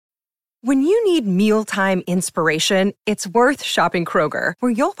When you need mealtime inspiration, it's worth shopping Kroger,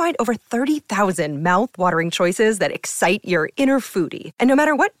 where you'll find over 30,000 mouth-watering choices that excite your inner foodie. And no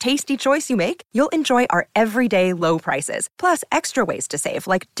matter what tasty choice you make, you'll enjoy our everyday low prices, plus extra ways to save,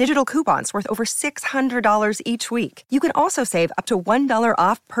 like digital coupons worth over $600 each week. You can also save up to $1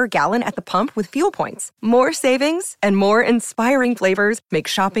 off per gallon at the pump with fuel points. More savings and more inspiring flavors make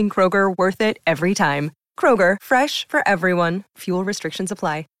shopping Kroger worth it every time. Kroger, fresh for everyone. Fuel restrictions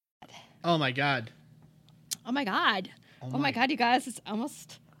apply. Oh my God. Oh my God. Oh my God, you guys, it's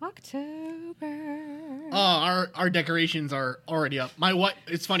almost October. Oh, our decorations are already up.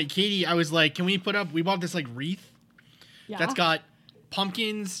 It's funny, Katie, I was like, can we we bought this like wreath that's got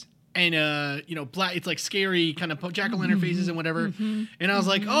pumpkins and black, it's like scary kind of jack-o'-lantern faces and whatever. Mm-hmm. And I was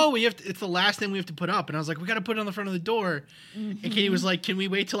like, it's the last thing we have to put up. And I was like, we got to put it on the front of the door. Mm-hmm. And Katie was like, can we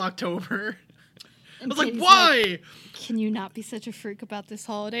wait till October? I was like, why? Like, can you not be such a freak about this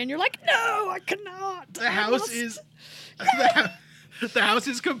holiday? And you're like, no, I cannot. The house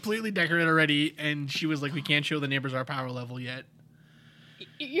is completely decorated already. And she was like, we can't show the neighbors our power level yet.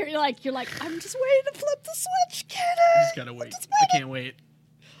 You're like, I'm just waiting to flip the switch, kiddo. I just gotta wait. I can't wait.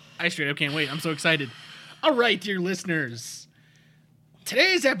 I straight up can't wait. I'm so excited. All right, dear listeners.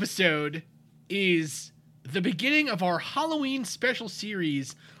 Today's episode is the beginning of our Halloween special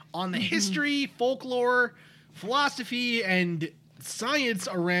series on the history, folklore, philosophy, and science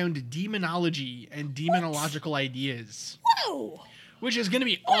around demonology and demonological ideas. Whoa! Which is going to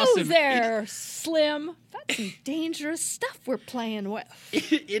be awesome. Whoa there, Slim. That's some dangerous stuff we're playing with.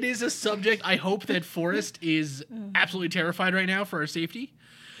 It is a subject I hope that Forrest is absolutely terrified right now for our safety.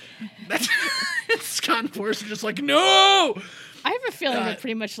 Scott and Forrest are just like, no! I have a feeling they're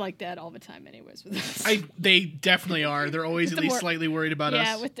pretty much like that all the time anyways with us. They definitely are. They're always at least slightly worried about us.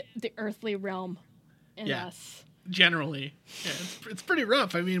 Yeah, with the earthly realm in us. Generally. Yeah, it's pretty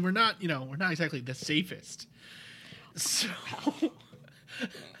rough. I mean, we're not exactly the safest. So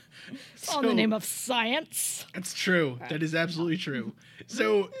all in the name of science. That's true. That is absolutely true.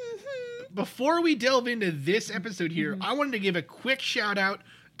 So before we delve into this episode here, I wanted to give a quick shout out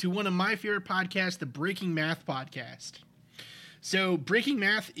to one of my favorite podcasts, the Breaking Math podcast. So Breaking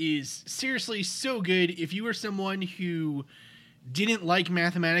Math is seriously so good. If you are someone who didn't like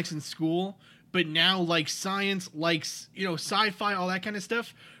mathematics in school, but now likes science, likes, sci-fi, all that kind of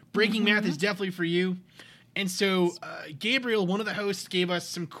stuff, Breaking Math is definitely for you. And so Gabriel, one of the hosts, gave us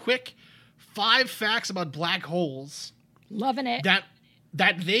some quick 5 facts about black holes. Loving it.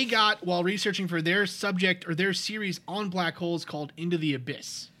 That they got while researching for their subject or their series on black holes called Into the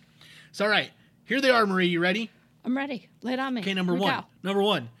Abyss. So, all right, here they are, Marie. You ready? I'm ready. Lay it on me. Okay, number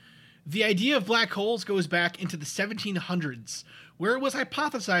one. The idea of black holes goes back into the 1700s, where it was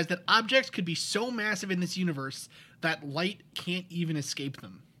hypothesized that objects could be so massive in this universe that light can't even escape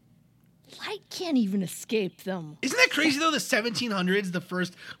them. Light can't even escape them. Isn't that crazy, though? The 1700s, the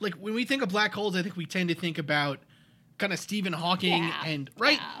first... Like, when we think of black holes, I think we tend to think about kind of Stephen Hawking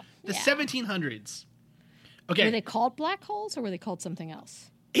the 1700s. Okay. Were they called black holes, or were they called something else?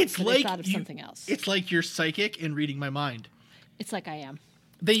 It's like thought of something else. It's like you're psychic and reading my mind. It's like I am.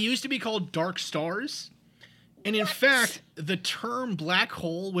 They used to be called dark stars. And in fact, the term black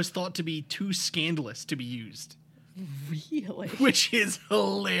hole was thought to be too scandalous to be used. Really? Which is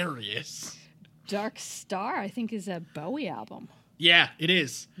hilarious. Dark Star, I think, is a Bowie album. Yeah, it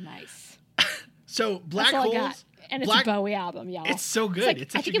is. Nice. So black That's all holes. I got. And it's a Bowie album, y'all. It's so good.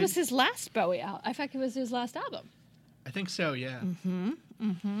 I think it was his last Bowie album. In fact, it was his last album. I think so, yeah. All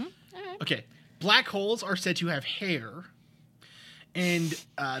right. Okay. Black holes are said to have hair. And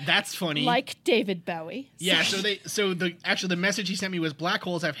that's funny. Like David Bowie. Yeah, the message he sent me was black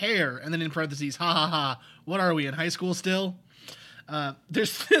holes have hair, and then in parentheses, ha ha ha. What are we in high school still?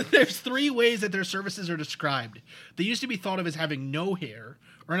 There's 3 ways that their surfaces are described. They used to be thought of as having no hair,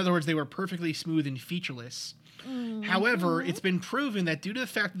 or in other words, they were perfectly smooth and featureless. However, it's been proven that due to the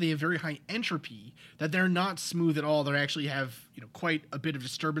fact that they have very high entropy, that they're not smooth at all. They actually have quite a bit of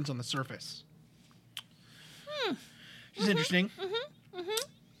disturbance on the surface. Which is interesting.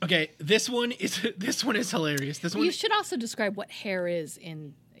 Okay, this one is hilarious. You should also describe what hair is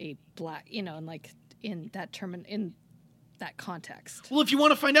in a black, in that term, in that context. Well, if you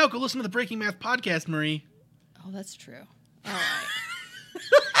want to find out, go listen to the Breaking Math podcast, Marie. Oh, that's true. All right.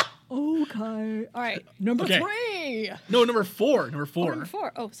 Okay. All right. Number 3. No, number 4. Number 4. Number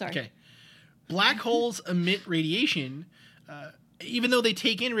 4. Oh, sorry. Okay. Black holes emit radiation. Even though they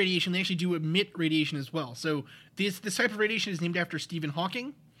take in radiation, they actually do emit radiation as well. So this type of radiation is named after Stephen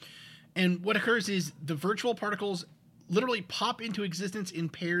Hawking. And what occurs is the virtual particles literally pop into existence in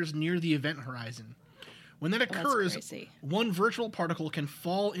pairs near the event horizon. When that occurs, crazy. one virtual particle can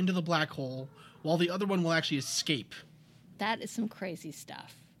fall into the black hole while the other one will actually escape. That is some crazy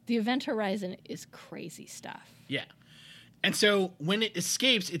stuff. The event horizon is crazy stuff. Yeah. And so when it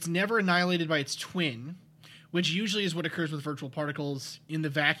escapes, it's never annihilated by its twin, which usually is what occurs with virtual particles in the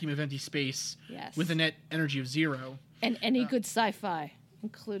vacuum of empty space with a net energy of 0. And any good sci-fi,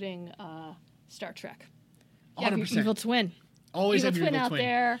 including Star Trek. You have 100%. your evil twin. Always have your evil out twin.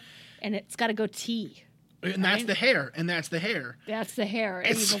 there, and it's got a goatee. And that's the hair. And that's the hair. That's the hair.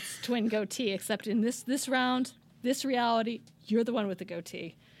 Evil twin goatee. Except in this round, this reality, you're the one with the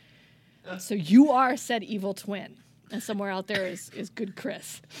goatee. So you are said evil twin. And somewhere out there is good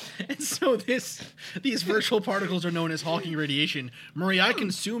Chris. And so these virtual particles are known as Hawking radiation. Marie, I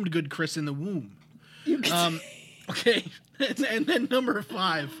consumed good Chris in the womb. Okay. And then number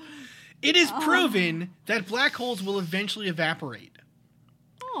 5. It is proven that black holes will eventually evaporate.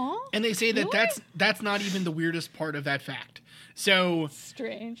 Aww. And they say that Really? that's not even the weirdest part of that fact. So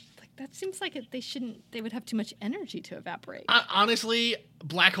Strange. Like that seems like they would have too much energy to evaporate. honestly,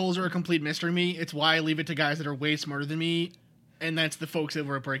 black holes are a complete mystery to me. It's why I leave it to guys that are way smarter than me, and that's the folks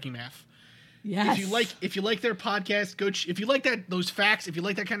over at Breaking Math. Yes. If you like their podcast, if you like those facts, if you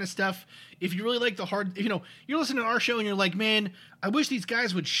like that kind of stuff, if you really like the hard, you're listening to our show and you're like, man, I wish these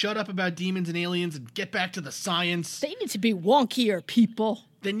guys would shut up about demons and aliens and get back to the science. They need to be wonkier, people.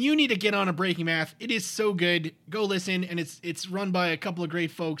 Then you need to get on a Breaking Math. It is so good. Go listen, and it's run by a couple of great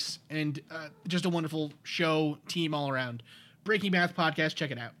folks and just a wonderful show team all around. Breaking Math podcast,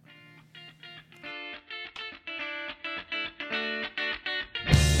 check it out.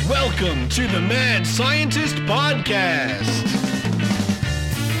 Welcome to the Mad Scientist Podcast.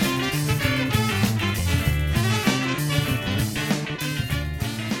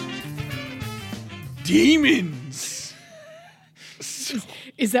 Demons.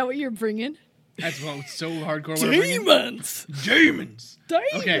 Is that what you're bringing? That's what's so hardcore. Demons. Demons.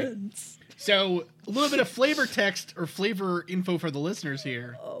 Okay. So a little bit of flavor text or flavor info for the listeners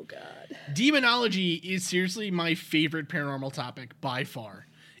here. Oh God. Demonology is seriously my favorite paranormal topic by far.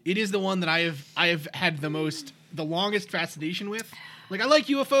 It is the one that I have had the longest fascination with. Like, I like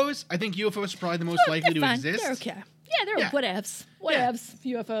UFOs. I think UFOs are probably the most likely to exist. They're okay. Yeah, they're whatevs.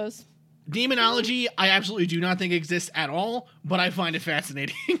 UFOs. Demonology, I absolutely do not think exists at all, but I find it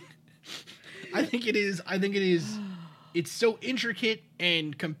fascinating. I think it is. It's so intricate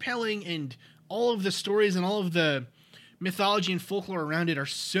and compelling, and all of the stories and all of the mythology and folklore around it are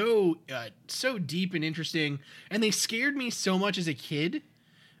so deep and interesting. And they scared me so much as a kid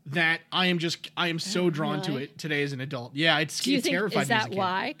that I am so drawn to it today as an adult. Yeah, it terrified me as a kid. Is that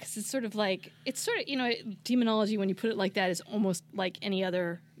why? Because it's sort of demonology, when you put it like that, is almost like any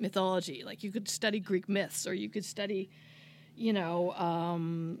other mythology. Like, you could study Greek myths, or you could study,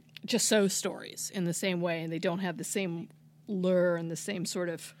 just so stories in the same way, and they don't have the same lure and the same sort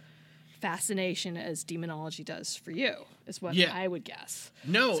of fascination as demonology does for you, is what I would guess.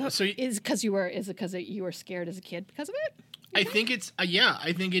 No, is it because you were scared as a kid because of it? I think it's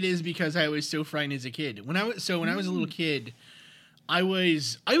I think it is because I was so frightened as a kid. When I was a little kid, I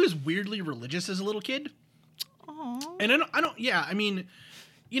was weirdly religious as a little kid. Aww. And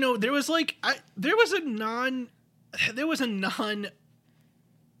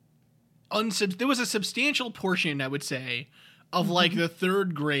there was a substantial portion, I would say, of like the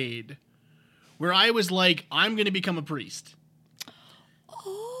 3rd grade where I was like, I'm going to become a priest.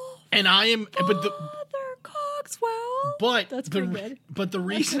 Oh, and I am, Cogswell. But that's the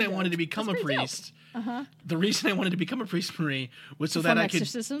reason I wanted to become a priest, the reason I wanted to become a priest, Marie, was so that I could,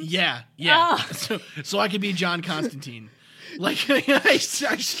 so I could be John Constantine. Like, I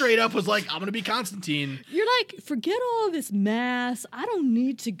straight up was like, I'm gonna be Constantine. You're like, forget all of this mass. I don't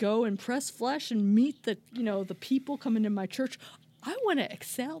need to go and press flesh and meet the people coming to my church. I want to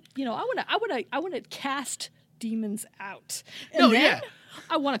excel. I want to cast demons out. And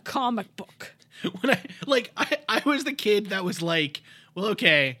I want a comic book. When I was the kid that was like, well,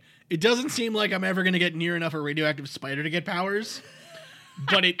 okay, it doesn't seem like I'm ever gonna get near enough a radioactive spider to get powers.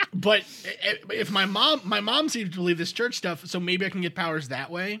 But if my mom seems to believe this church stuff, so maybe I can get powers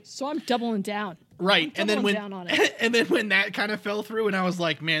that way. So I'm doubling down. Right. And then when that kind of fell through and I was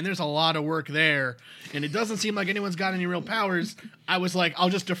like, man, there's a lot of work there and it doesn't seem like anyone's got any real powers, I was like, I'll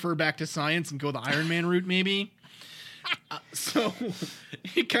just defer back to science and go the Iron Man route maybe. So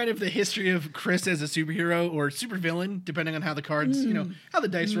kind of the history of Chris as a superhero or supervillain, depending on how the cards, how the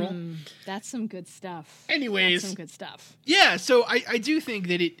dice roll. That's some good stuff. Anyways, that's some good stuff. Yeah, so I do think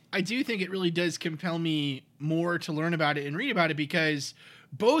it really does compel me more to learn about it and read about it because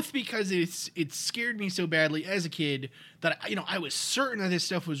it scared me so badly as a kid that I was certain that this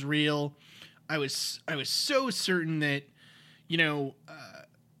stuff was real. I was so certain that,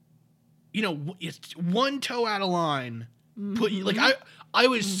 it's one toe out of line. I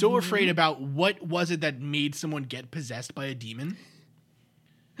was so afraid about what was it that made someone get possessed by a demon.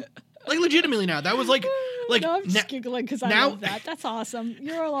 Like, legitimately now. That was like no, I'm just giggling because I love that. That's awesome.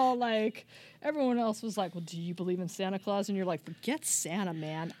 You're all like, everyone else was like, well, do you believe in Santa Claus? And you're like, forget Santa,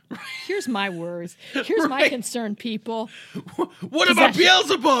 man. Here's my worries. Here's my concern, people. What about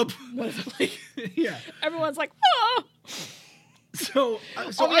Beelzebub? Yeah. Everyone's like, oh. So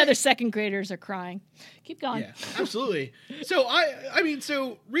all the other second graders are crying. Keep going. Yeah, absolutely. So I mean,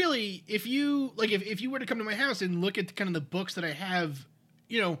 so really, if you were to come to my house and look at kind of the books that I have,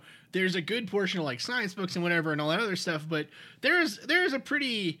 there's a good portion of like science books and whatever and all that other stuff, but there's a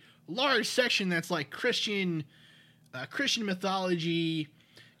pretty large section that's like Christian mythology,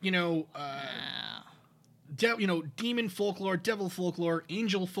 demon folklore, devil folklore,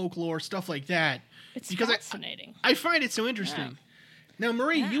 angel folklore, stuff like that. It's fascinating. I find it so interesting. Yeah. Now,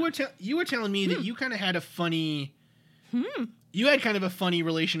 Marie, you were telling me that you kind of had a funny, you had kind of a funny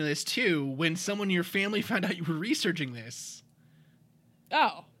relation to this too when someone in your family found out you were researching this.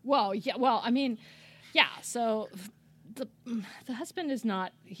 Oh, well, yeah. Well, I mean, yeah. So the husband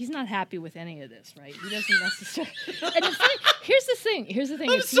he's not happy with any of this, right? He doesn't necessarily. And it's like, here's the thing.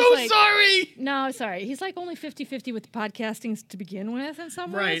 I'm so sorry. No, sorry. He's like only 50-50 with podcasting to begin with in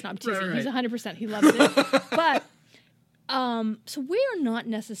some ways. Right. No, I'm teasing. Right. He's 100%. He loves it. But so we are not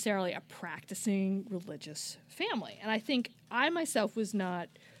necessarily a practicing religious family. And I think I myself was not,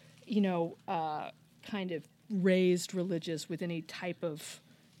 kind of raised religious with any type of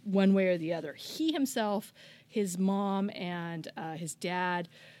one way or the other. He himself, his mom and his dad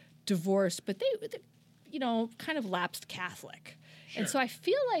divorced, but they kind of lapsed Catholic. Sure. And so I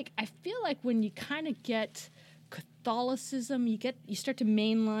feel like when you kind of get Catholicism, you start to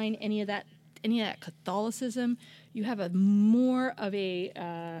mainline any of that Catholicism, you have a more of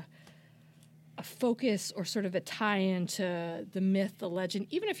a focus or sort of a tie-in to the myth, the legend.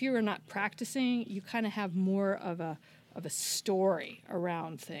 Even if you are not practicing, you kind of have more of a story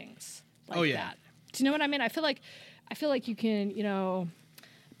around things like that. Do you know what I mean? I feel like you can,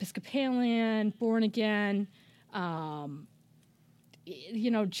 Episcopalian, born again,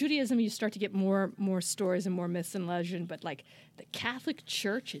 Judaism, you start to get more stories and more myths and legend, but like the Catholic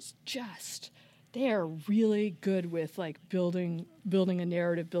Church is just, they are really good with like building a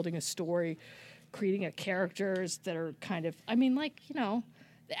narrative, building a story, creating a characters that are kind of, The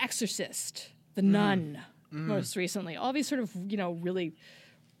Exorcist, The Nun, most recently, all these sort of, really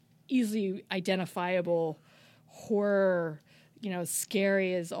easily identifiable horror,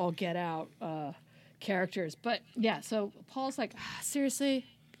 scary as all get out characters. But yeah, so Paul's like, seriously,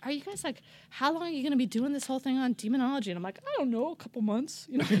 are you guys like, how long are you going to be doing this whole thing on demonology? And I'm like, I don't know, a couple months.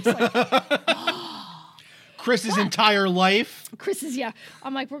 It's like, Chris's entire life.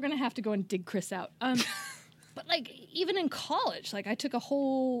 I'm like, we're going to have to go and dig Chris out. But like, even in college, like I took a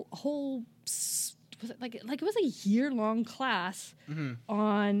whole it was a year-long class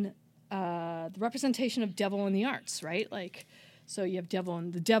on the representation of devil in the arts, right? Like, so you have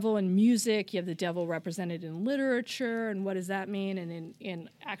the devil in music, you have the devil represented in literature, and what does that mean? And in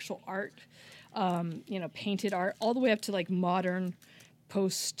actual art, painted art, all the way up to like modern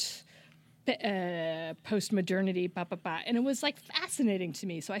post-modernity, and it was like fascinating to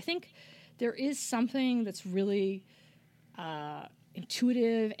me. So I think there is something that's really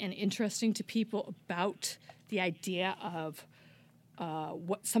intuitive and interesting to people about the idea of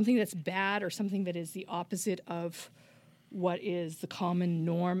what something that's bad or something that is the opposite of what is the common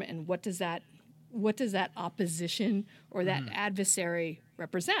norm, and what does that opposition or that adversary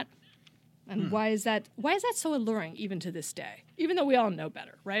represent, and why is that so alluring even to this day, even though we all know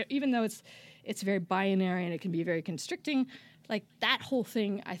better, right? Even though it's very binary and it can be very constricting, like that whole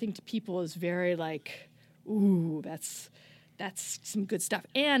thing I think to people is very like, ooh, that's some good stuff.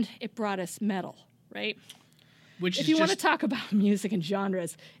 And it brought us metal, right? If you want to talk about music and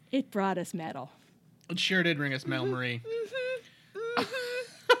genres, it brought us metal. It sure did bring us metal, Marie.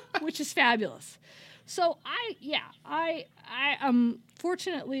 Which is fabulous. So I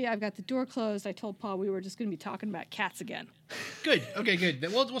fortunately I've got the door closed. I told Paul we were just going to be talking about cats again. Good. Okay, good.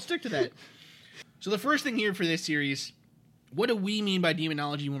 We'll stick to that. So the first thing here for this series, what do we mean by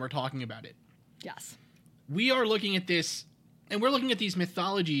demonology when we're talking about it? Yes. We are looking at this, and we're looking at these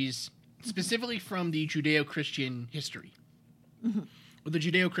mythologies specifically from the Judeo-Christian history, or the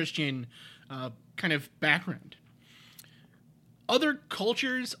Judeo-Christian kind of background. Other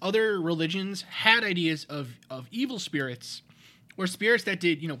cultures, other religions had ideas of evil spirits, or spirits that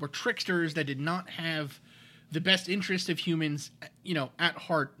were tricksters, that did not have the best interest of humans, at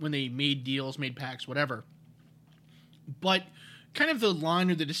heart when they made deals, made pacts, whatever. But kind of the line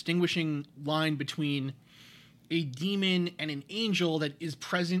or the distinguishing line between a demon and an angel that is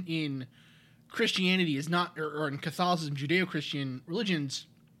present in Christianity is not, or in Catholicism, Judeo-Christian religions,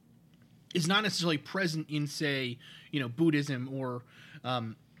 is not necessarily present in, say, Buddhism or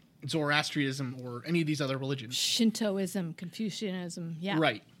Zoroastrianism or any of these other religions. Shintoism, Confucianism, yeah.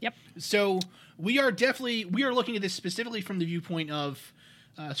 Right. Yep. So we are looking at this specifically from the viewpoint of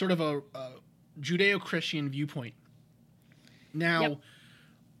sort of a Judeo-Christian viewpoint. Now, yep.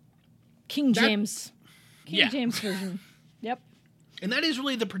 King James version. Yep. And that is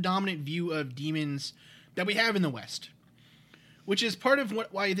really the predominant view of demons that we have in the West, which is part of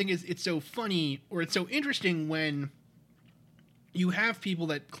why I think it's so funny, or it's so interesting when you have people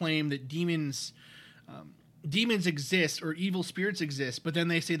that claim that demons exist or evil spirits exist, but then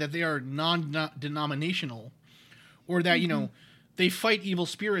they say that they are non-denominational, or that, they fight evil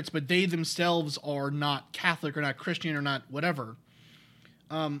spirits, but they themselves are not Catholic or not Christian or not whatever.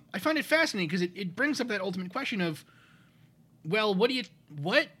 I find it fascinating because it brings up that ultimate question of, well, what?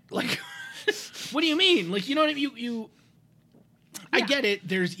 Like, what do you mean? Like, you know what I mean? Yeah. I get it.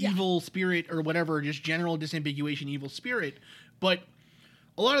 There's evil spirit or whatever, just general disambiguation, evil spirit. But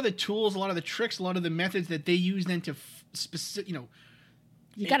a lot of the tools, a lot of the tricks, a lot of the methods that they use then to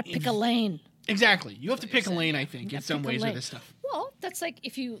you got to pick a lane. Exactly. You have to pick a lane, I think, in some ways with this stuff. Well, that's like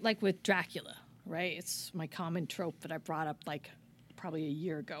with Dracula, right? It's my common trope that I brought up probably a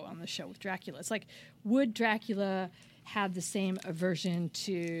year ago on the show with Dracula. It's like, would Dracula have the same aversion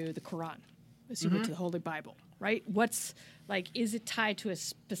to the Quran as he would to the Holy Bible, right? Is it tied to a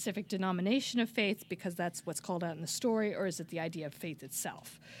specific denomination of faith because that's what's called out in the story, or is it the idea of faith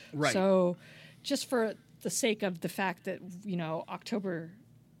itself? Right. So just for the sake of the fact that, October,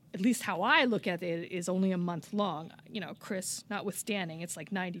 at least how I look at it, is only a month long. Chris notwithstanding, it's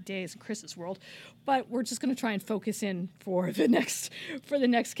like 90 days in Chris's world. But we're just going to try and focus in for the next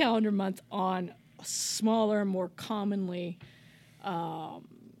calendar month on a smaller, more commonly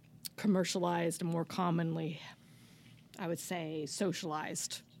commercialized, and more commonly, I would say,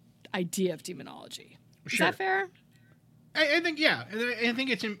 socialized idea of demonology. Is that fair? I think, yeah. I think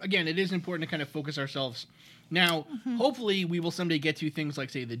it is important to kind of focus ourselves. Now, hopefully we will someday get to things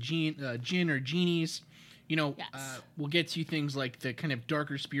like, say, the jinn or genies. We'll get to things like the kind of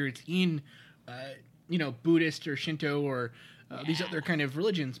darker spirits in, Buddhist or Shinto or these other kind of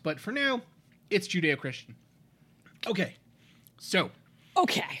religions. But for now, it's Judeo-Christian. Okay. So.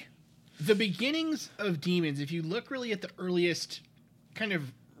 Okay. The beginnings of demons, if you look really at the earliest kind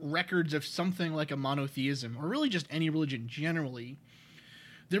of records of something like a monotheism, or really just any religion generally,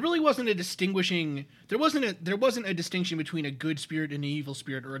 there really wasn't a distinction between a good spirit and an evil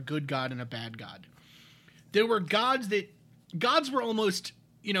spirit, or a good god and a bad god. There were gods were almost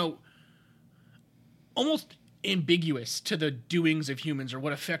ambiguous to the doings of humans or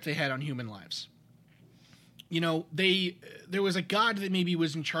what effect they had on human lives. There was a god that maybe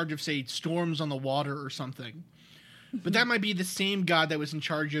was in charge of, say, storms on the water or something. But that might be the same god that was in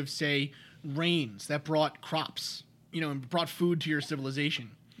charge of, say, rains that brought crops, and brought food to your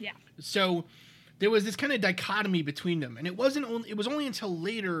civilization. Yeah. So there was this kind of dichotomy between them. And it was only until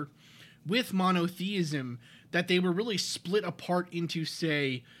later with monotheism that they were really split apart into,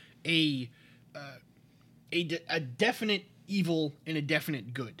 say, a definite evil and a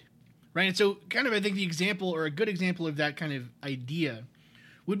definite good. Right? And so kind of I think the example, or a good example of that kind of idea,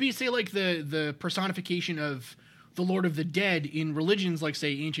 would be, say, like the personification of the Lord of the Dead in religions like,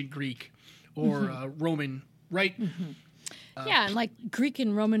 say, ancient Greek or Roman, right? Yeah, and like Greek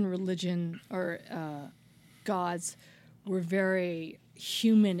and Roman religion or gods were very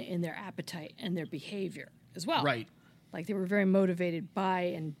human in their appetite and their behavior as well. Right. Like they were very motivated by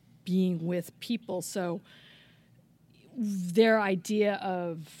and being with people, so their idea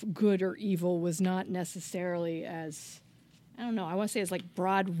of good or evil was not necessarily as, I don't know, I want to say as like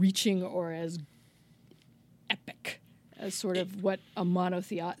broad-reaching or as epic as sort of what a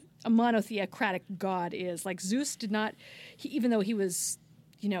monotheocratic god is. Like Zeus did not, even though he was,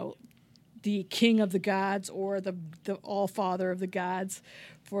 the king of the gods or the all-father of the gods,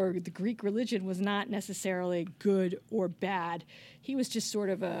 for the Greek religion was not necessarily good or bad. He was just sort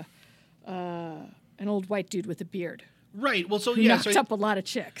of an old white dude with a beard. Right. Well, so who knocked up a lot of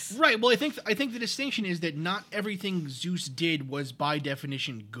chicks. Right. Well, I think the distinction is that not everything Zeus did was by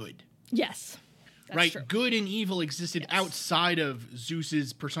definition good. Yes. That's right. True. Good and evil existed outside of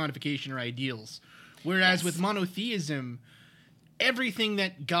Zeus's personification or ideals. Whereas with monotheism, everything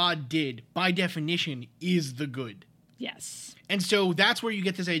that God did by definition is the good. Yes. And so that's where you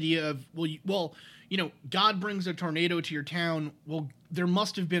get this idea of, God brings a tornado to your town. Well, there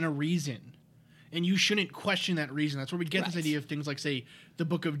must have been a reason. And you shouldn't question that reason. That's where we get this idea of things like, say, the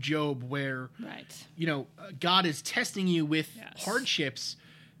book of Job, where, God is testing you with hardships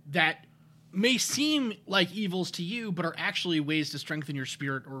that may seem like evils to you, but are actually ways to strengthen your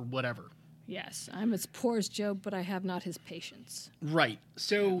spirit or whatever. Yes, I'm as poor as Job, but I have not his patience. Right.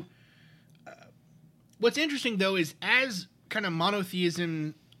 So what's interesting, though, is as kind of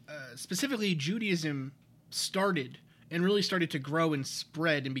monotheism, specifically Judaism, started and really started to grow and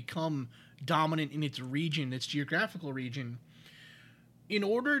spread and become dominant in its region, its geographical region, in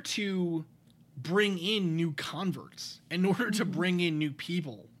order to bring in new converts, in order to bring in new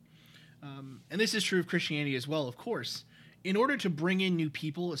people, and this is true of Christianity as well, of course, in order to bring in new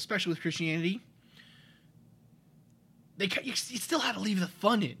people, especially with Christianity, you still had to leave the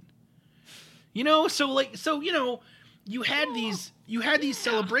fun in. You had these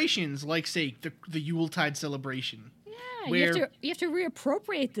celebrations, like, say, the Yuletide celebration. Yeah, you have to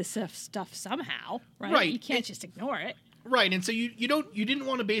reappropriate this stuff somehow, right? Right. You can't just ignore it. Right, and so you didn't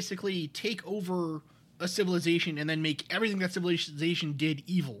want to basically take over a civilization and then make everything that civilization did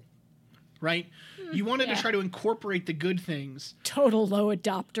evil, right? You wanted to try to incorporate the good things. Total low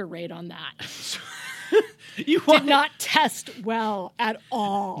adopter rate on that. Did not test well at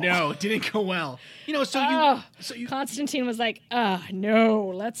all. No, it didn't go well. Constantine was like,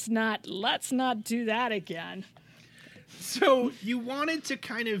 no, let's not do that again. So you wanted to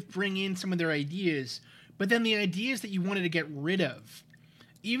kind of bring in some of their ideas, but then the ideas that you wanted to get rid of,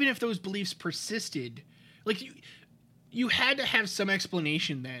 even if those beliefs persisted, like you had to have some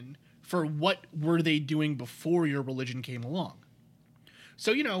explanation then for what were they doing before your religion came along.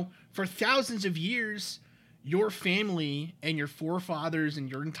 So, for thousands of years, your family and your forefathers and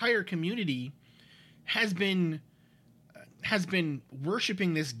your entire community has been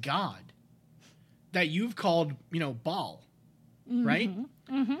worshiping this god that you've called, Baal, right?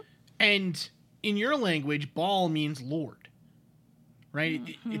 Mm-hmm. And in your language, Baal means Lord, right?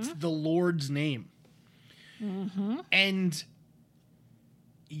 Mm-hmm. It's the Lord's name. Mm-hmm. And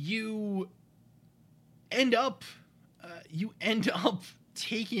you end up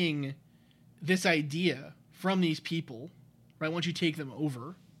taking this idea from these people, right? Once you take them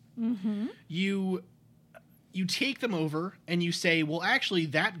over, you take them over and you say, well, actually,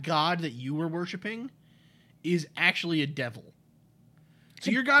 that god that you were worshiping is actually a devil.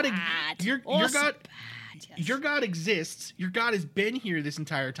 So your god exists. Your god has been here this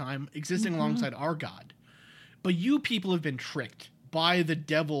entire time, existing alongside our god. But you people have been tricked by the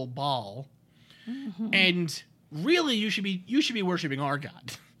devil Baal, and really, you should be worshiping our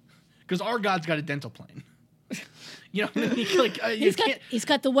god, because our god's got a dental plane. He's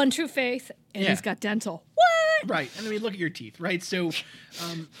got the one true faith, and he's got dental. What? Right, and I mean, look at your teeth, right? So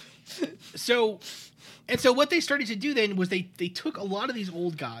what they started to do then was they took a lot of these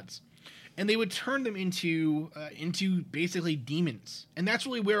old gods, and they would turn them into basically demons, and that's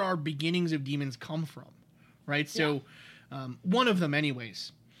really where our beginnings of demons come from, right? So, one of them,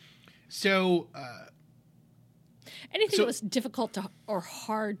 anyways. So. Anything that was difficult or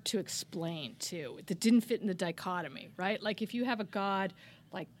hard to explain, too, that didn't fit in the dichotomy, right? Like if you have a god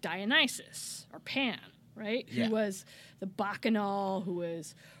like Dionysus or Pan, right? Yeah. Who was the bacchanal, who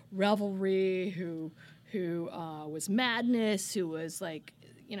was revelry, who was madness, who was like,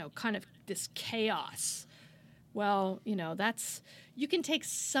 kind of this chaos. Well, that's, you can take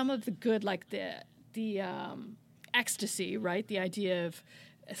some of the good, like the ecstasy, right? The idea of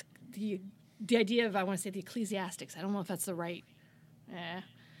I want to say the ecclesiastics. I don't know if that's the right.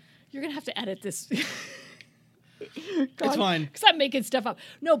 You're gonna have to edit this. It's fine, because I'm making stuff up.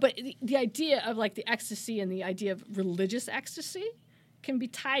 No, but the idea of like the ecstasy and the idea of religious ecstasy can be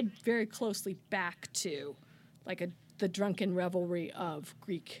tied very closely back to like the drunken revelry of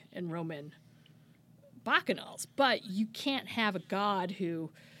Greek and Roman bacchanals. But you can't have a god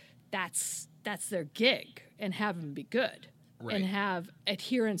who that's their gig and have him be good, right, and have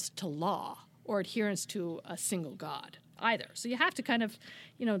adherence to law or adherence to a single god either. So you have to kind of,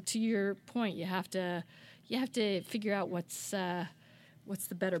 to your point, you have to figure out what's the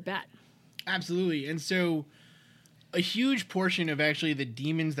better bet. Absolutely. And so a huge portion of actually the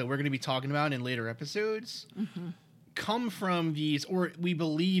demons that we're going to be talking about in later episodes come from these, or we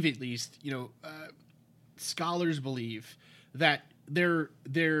believe at least, scholars believe that their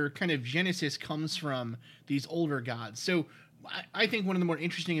kind of genesis comes from these older gods. So I think one of the more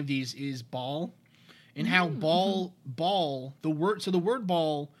interesting of these is Baal, and how Baal, the word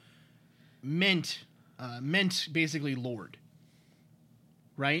Baal meant basically Lord,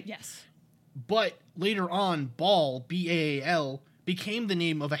 right? Yes. But later on, Baal, Baal, became the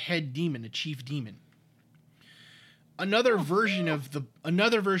name of a head demon, a chief demon. Another version of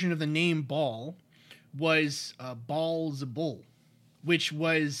the name Baal was Baal-zebul, which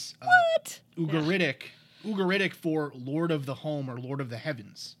was Ugaritic for Lord of the Home or Lord of the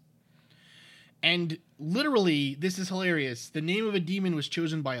Heavens. And literally, this is hilarious. The name of a demon was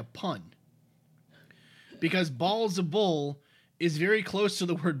chosen by a pun. Because Baal-zebul is very close to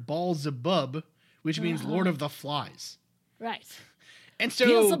the word Baal-zebub, which means Lord of the Flies. Right. And so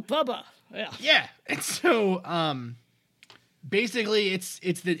Beelzebubba. Yeah. Yeah. And so basically it's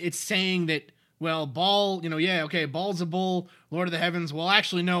saying that, well, Baal, Baal-zebul, Lord of the Heavens. Well,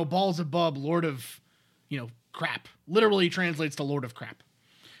 actually no, Baal-zebub, Lord of, crap. Literally translates to Lord of Crap,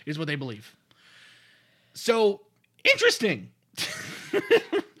 is what they believe. So interesting.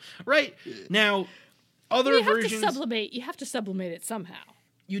 Right? Now, other versions. You have to sublimate it somehow.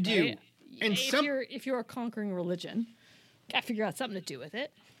 You do. Right? And if you're a conquering religion, gotta figure out something to do with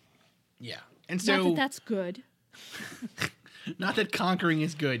it. Yeah. And so not that that's good. Not that conquering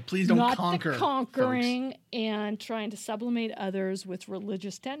is good. Please don't conquer. Not that conquering folks. And trying to sublimate others with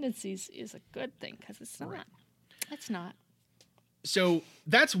religious tendencies is a good thing, because it's not. Right. It's not. So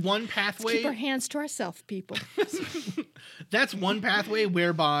that's one pathway. Let's keep our hands to ourselves, people. That's one pathway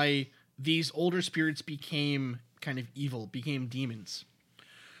whereby these older spirits became kind of evil, became demons.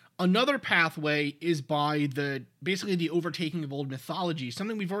 Another pathway is by basically the overtaking of old mythology,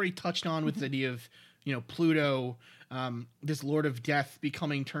 something we've already touched on with the idea of, Pluto, this Lord of Death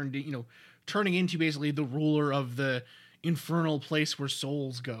turning into basically the ruler of the infernal place where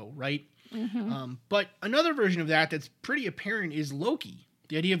souls go, right? Mm-hmm. But another version of that's pretty apparent is Loki,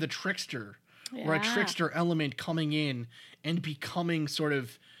 the idea of the trickster, or a trickster element coming in and becoming sort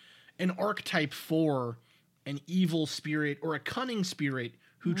of an archetype for an evil spirit or a cunning spirit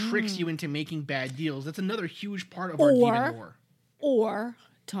who tricks you into making bad deals. That's another huge part of our demon lore. Or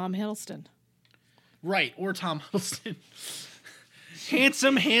Tom Hiddleston. Right, or Tom Hiddleston.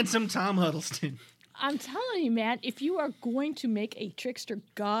 handsome Tom Hiddleston. I'm telling you, man, if you are going to make a trickster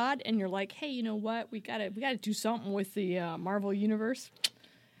god and you're like, hey, you know what? We gotta do something with the Marvel universe.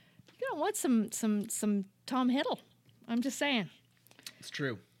 You're gonna want some Tom Hiddle. I'm just saying. It's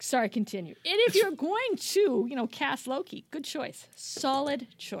true. Sorry, continue. And if you're going to, cast Loki, good choice. Solid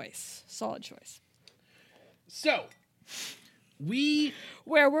choice. So,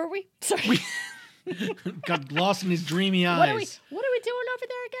 where were we? Sorry. Got lost in his dreamy eyes. What are we doing over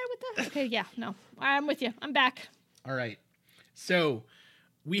there again with that? Okay, yeah, no. I'm with you. I'm back. All right. So,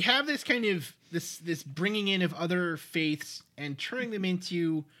 we have this kind of, this bringing in of other faiths and turning them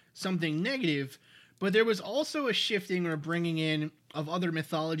into something negative, but there was also a shifting or bringing in of other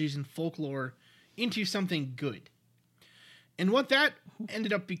mythologies and folklore into something good. And what that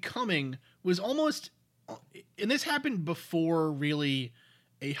ended up becoming was almost, and this happened before really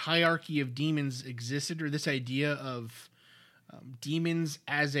a hierarchy of demons existed, or this idea of demons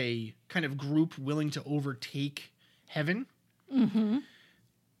as a kind of group willing to overtake heaven,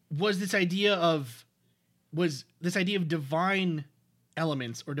 was this idea of divine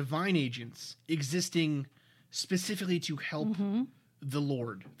elements or divine agents existing specifically to help the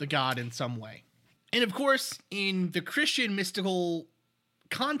Lord, the God, in some way. And of course, in the Christian mystical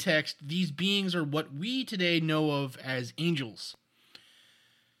context, these beings are what we today know of as angels.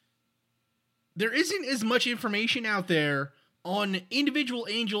 There isn't as much information out there on individual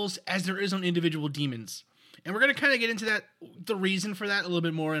angels as there is on individual demons. And we're going to kind of get into that, the reason for that, a little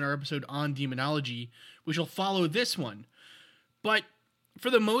bit more in our episode on demonology, which will follow this one. But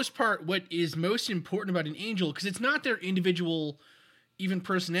for the most part, what is most important about an angel, because it's not their individual, even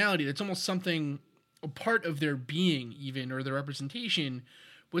personality, that's almost something, a part of their being even, or their representation.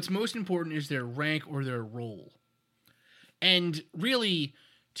 What's most important is their rank or their role. And really,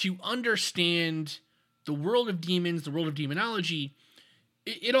 to understand the world of demons, the world of demonology,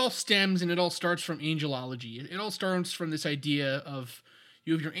 it all stems and it all starts from angelology. It all starts from this idea of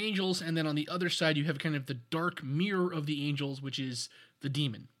you have your angels, and then on the other side you have kind of the dark mirror of the angels, which is the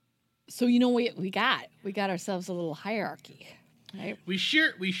demon. So you know what we got? We got ourselves a little hierarchy, right? We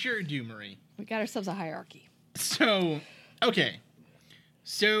sure do, Marie. We got ourselves a hierarchy. So, okay.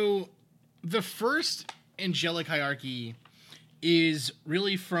 So, the first angelic hierarchy is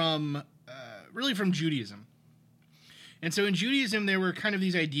really from Judaism. And so in Judaism, there were kind of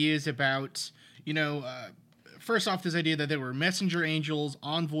these ideas about, first off, this idea that there were messenger angels,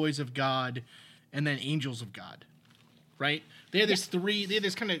 envoys of God, and then angels of God, right? They had this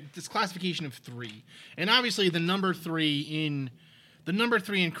this classification of three. And obviously the number three in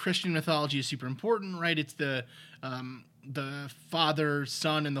Christian mythology is super important, right? It's the Father,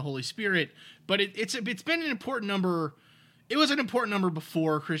 Son, and the Holy Spirit. But it's been an important number it was an important number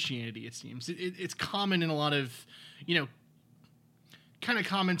before Christianity, it seems. It's common in a lot of, kind of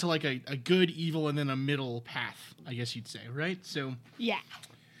common to like a good, evil, and then a middle path, I guess you'd say, right? So Yeah.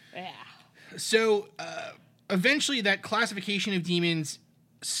 So eventually that classification of demons,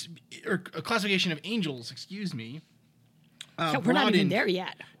 or a classification of angels, excuse me. We're not even there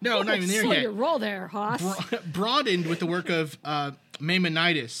yet. No, not even there slow yet. your roll there, Hoss. Broadened with the work of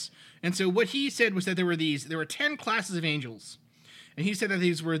Maimonides. And so what he said was that there were 10 classes of angels. And he said that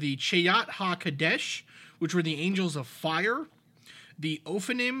these were the Chayat HaKadesh, which were the angels of fire, the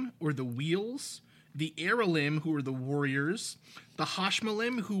Ophanim, or the wheels, the Aralim, who were the warriors, the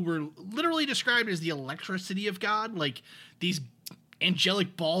Hashmalim, who were literally described as the electricity of God, like these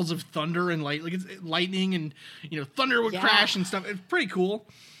angelic balls of thunder and light, like it's lightning, and thunder would crash and stuff. It's pretty cool.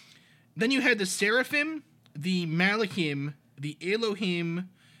 Then you had the Seraphim, the Malachim, the Elohim,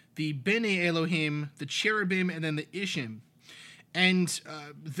 the Bene Elohim, the Cherubim, and then the Ishim. And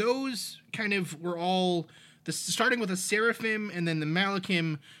those kind of were all, starting with the Seraphim and then the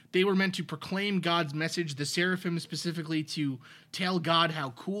Malachim, they were meant to proclaim God's message. The Seraphim specifically to tell God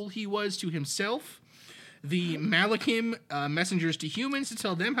how cool he was to himself. The Malachim, messengers to humans to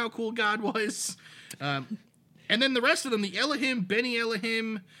tell them how cool God was. And then the rest of them, the Elohim, Beni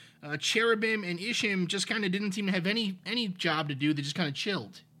Elohim, Cherubim, and Ishim, just kind of didn't seem to have any job to do. They just kind of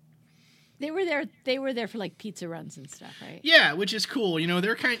chilled. They were there for like pizza runs and stuff, right? Yeah, which is cool. They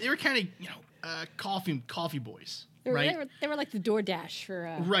were kind of coffee boys. Right? They were like the DoorDash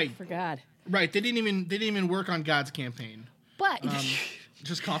for God. Right. They didn't even work on God's campaign. But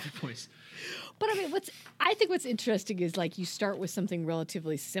just coffee boys. But I mean, what's interesting is like you start with something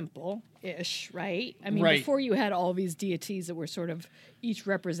relatively simple-ish, right? I mean, before you had all these deities that were sort of each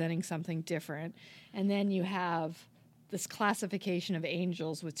representing something different, and then you have this classification of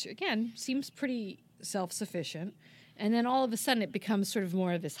angels, which again seems pretty self-sufficient, and then all of a sudden it becomes sort of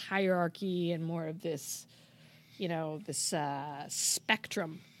more of this hierarchy and more of this, this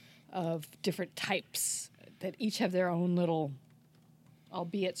spectrum of different types that each have their own little,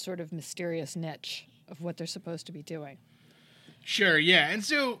 albeit sort of mysterious niche of what they're supposed to be doing. Sure, yeah. And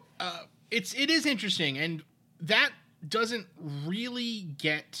so it is interesting, and that doesn't really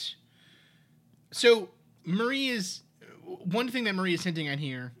get... So one thing that Marie is hinting at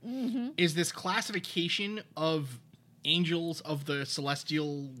here is this classification of angels of the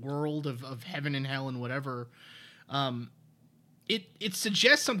celestial world of heaven and hell and whatever. It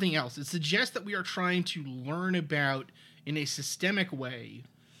suggests something else. It suggests that we are trying to learn about, in a systemic way,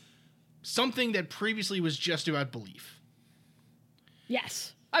 something that previously was just about belief.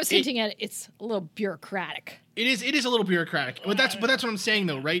 Yes. I was hinting at it's a little bureaucratic. It is a little bureaucratic. But that's what I'm saying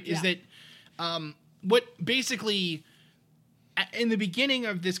though, right? Is that what basically in the beginning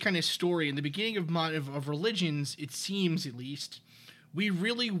of this kind of story, in the beginning of religions, it seems at least, we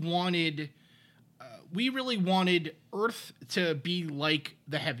really wanted Earth to be like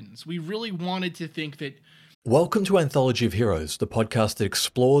the heavens. We really wanted to think that. Welcome to Anthology of Heroes, the podcast that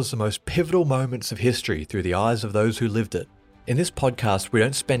explores the most pivotal moments of history through the eyes of those who lived it. In this podcast, we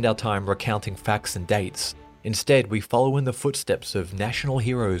don't spend our time recounting facts and dates. Instead, we follow in the footsteps of national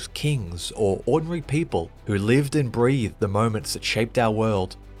heroes, kings, or ordinary people who lived and breathed the moments that shaped our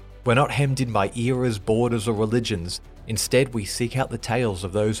world. We're not hemmed in by eras, borders, or religions. Instead, we seek out the tales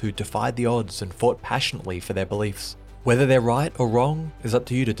of those who defied the odds and fought passionately for their beliefs. Whether they're right or wrong is up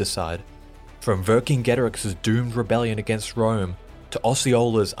to you to decide. From Vercingetorix's doomed rebellion against Rome, to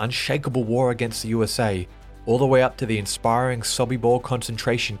Osceola's unshakable war against the USA, all the way up to the inspiring Sobibor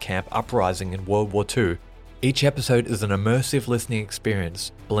concentration camp uprising in World War II, each episode is an immersive listening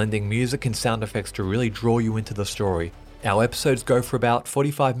experience, blending music and sound effects to really draw you into the story. Our episodes go for about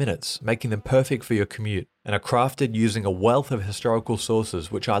 45 minutes, making them perfect for your commute, and are crafted using a wealth of historical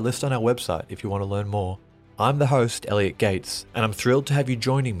sources, which I list on our website if you want to learn more. I'm the host, Elliot Gates, and I'm thrilled to have you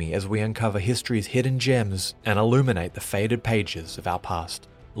joining me as we uncover history's hidden gems and illuminate the faded pages of our past.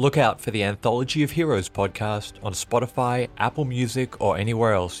 Look out for the Anthology of Heroes podcast on Spotify, Apple Music, or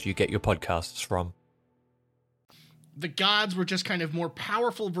anywhere else you get your podcasts from. The gods were just kind of more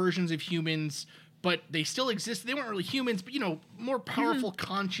powerful versions of humans, but they still existed. They weren't really humans, but, more powerful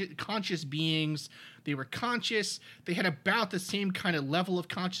conscious beings. They were conscious. They had about the same kind of level of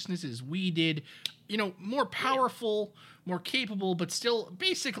consciousness as we did. More powerful, more capable, but still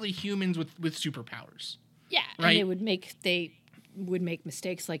basically humans with superpowers. Yeah, right? And they would make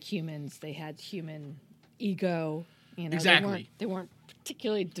mistakes like humans. They had human ego. Exactly. They weren't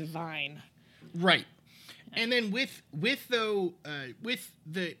particularly divine. Right. And then with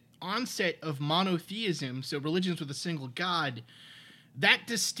the onset of monotheism, so religions with a single god, that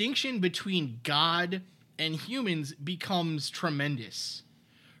distinction between God and humans becomes tremendous.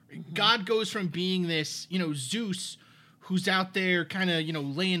 God goes from being this, Zeus who's out there kind of,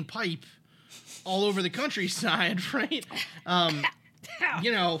 laying pipe all over the countryside, right? Whoa.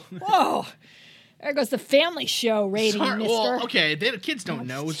 There goes the family show rating, mister. Well, okay, the kids don't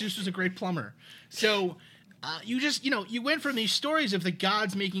know. Zeus was a great plumber. So you went from these stories of the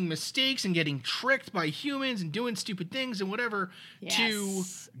gods making mistakes and getting tricked by humans and doing stupid things and whatever to,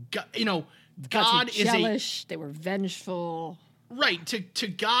 God is jealous. They were vengeful. Right, to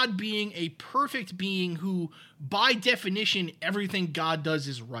God being a perfect being who, by definition, everything God does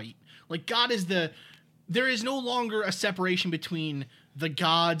is right. Like, God is there is no longer a separation between the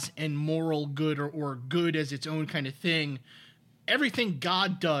gods and moral good or good as its own kind of thing. Everything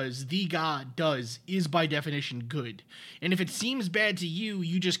God does, is by definition good. And if it seems bad to you,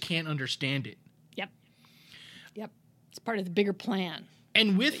 you just can't understand it. Yep. It's part of the bigger plan.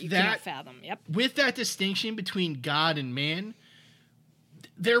 And with you that, can't fathom. Yep. With that distinction between God and man,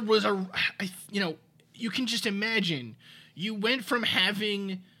 there was you can just imagine, you went from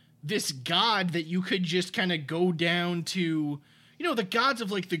having this God that you could just kind of go down to, the gods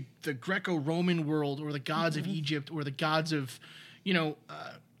of like the Greco-Roman world, or the gods of Egypt, or the gods of,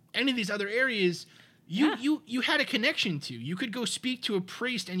 any of these other areas. You had a connection to. You could go speak to a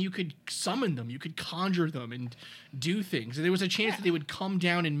priest and you could summon them. You could conjure them and do things. And there was a chance that they would come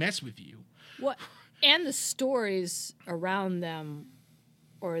down and mess with you. What? And the stories around them,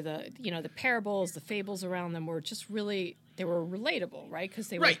 or the parables, the fables around them were just really, they were relatable, right? Because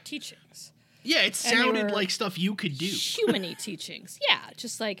they were teachings. Yeah, it sounded like stuff you could do. Human-y teachings. Yeah,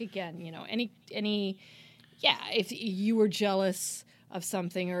 just like, again, if you were jealous of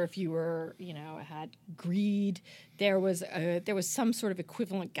something, or if you were, had greed, there was some sort of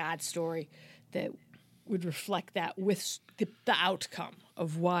equivalent God story that would reflect that with the outcome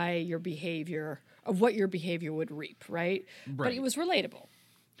of what your behavior would reap, right? But it was relatable.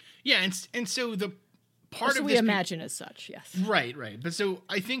 Yeah, and so the part of we imagine as such, yes. Right. But so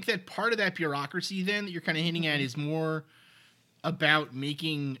I think that part of that bureaucracy then that you're kind of hinting at is more about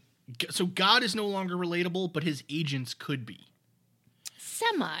making. So God is no longer relatable, but his agents could be.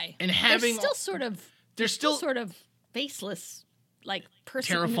 Semi. And having they're still sort of faceless, like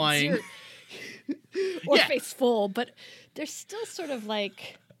person, terrifying, or faceful, but they're still sort of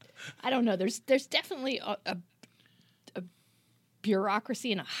like, I don't know. There's definitely a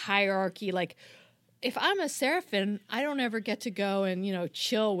bureaucracy and a hierarchy. Like, if I'm a seraphim, I don't ever get to go and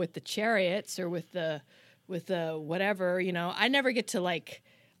chill with the chariots or with the whatever. I never get to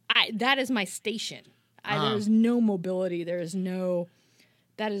that is my station. There's no mobility. There's no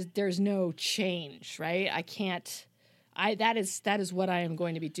change, right? I can't. That is what I am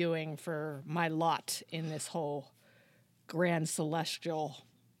going to be doing for my lot in this whole grand celestial,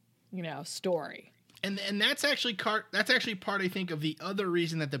 story. And that's actually part, I think, of the other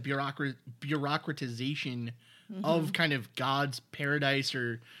reason that the bureaucratization of kind of God's paradise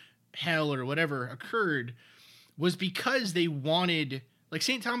or hell or whatever occurred, was because they wanted, like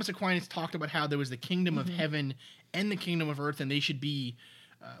St. Thomas Aquinas talked about how there was the kingdom of heaven and the kingdom of earth, and they should be,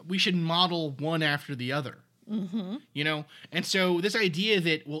 we should model one after the other. And so this idea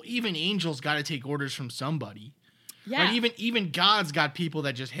that, well, even angels got to take orders from somebody. Yeah. Right? Even God's got people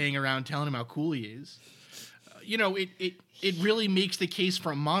that just hang around telling him how cool he is. It really makes the case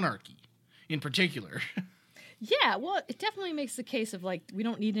for monarchy in particular. Yeah, well, it definitely makes the case of we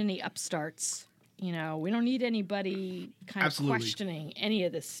don't need any upstarts. We don't need anybody kind of questioning any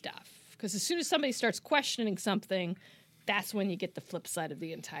of this stuff. Because as soon as somebody starts questioning something, that's when you get the flip side of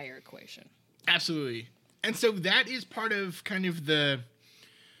the entire equation. Absolutely. And so that is part of kind of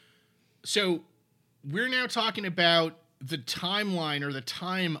so we're now talking about the timeline, or the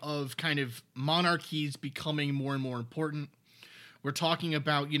time of kind of monarchies becoming more and more important. We're talking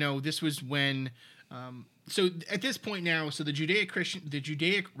about, this was when, so at this point now, so the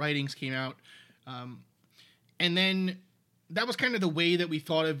Judaic writings came out, and then that was kind of the way that we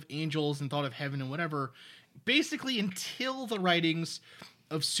thought of angels and thought of heaven and whatever, basically until the writings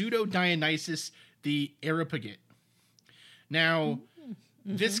of Pseudo-Dionysius the Areopagite. Now,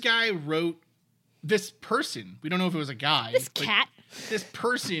 this guy wrote, this person, we don't know if it was a guy. This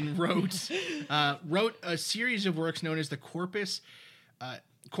person wrote a series of works known as the Corpus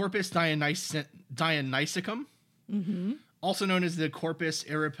Dionysiacum, also known as the Corpus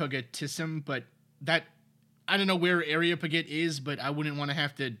Areopagitissimum, but that, I don't know where Areopagite is, but I wouldn't want to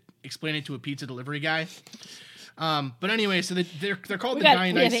have to explain it to a pizza delivery guy. But anyway, so they're called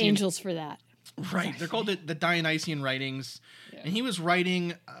Dionysian. We have angels for that. Right, they're called the Dionysian writings, and he was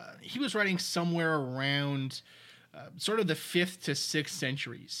writing somewhere around sort of the 5th to 6th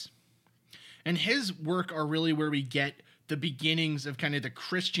centuries, And his work are really where we get the beginnings of kind of the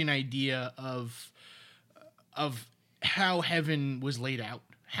Christian idea of how heaven was laid out,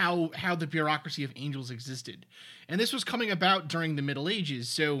 how the bureaucracy of angels existed. And this was coming about during the Middle Ages.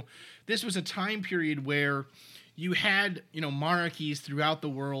 So this was a time period where you had, monarchies throughout the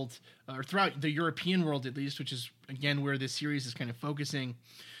world, or throughout the European world at least, which is, again, where this series is kind of focusing.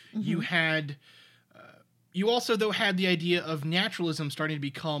 Mm-hmm. You also, though, had the idea of naturalism starting to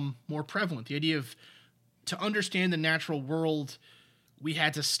become more prevalent. The idea of, to understand the natural world, we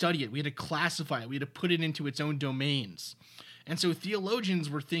had to study it. We had to classify it. We had to put it into its own domains. And so theologians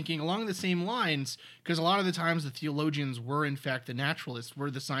were thinking along the same lines, because a lot of the times the theologians were, in fact, the naturalists,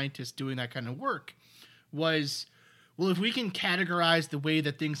 were the scientists doing that kind of work, was, well, if we can categorize the way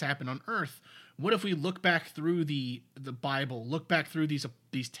that things happen on Earth, what if we look back through the Bible, look back through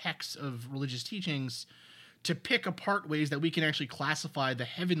these texts of religious teachings to pick apart ways that we can actually classify the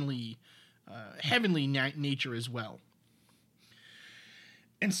heavenly nature as well.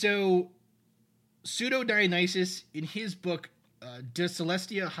 And so Pseudo-Dionysius, in his book De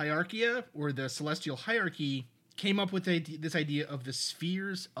Celestia Hierarchia, or the Celestial Hierarchy, came up with this idea of the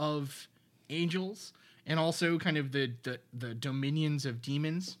spheres of angels and also kind of the dominions of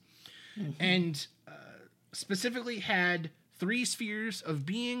demons. Mm-hmm. And specifically had 3 spheres of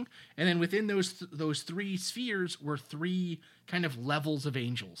being, and then within those 3 spheres were 3 kind of levels of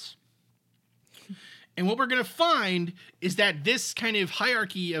angels. And what we're going to find is that this kind of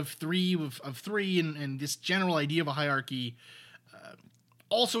hierarchy of three and this general idea of a hierarchy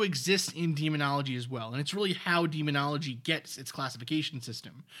also exists in demonology as well. And it's really how demonology gets its classification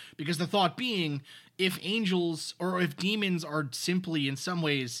system. Because the thought being, if angels or if demons are simply in some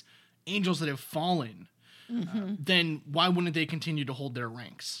ways angels that have fallen, then why wouldn't they continue to hold their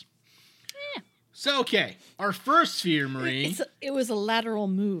ranks? Yeah. So, okay, our first sphere, Marie. It was a lateral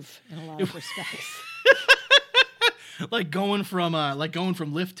move in a lot of respects. like going from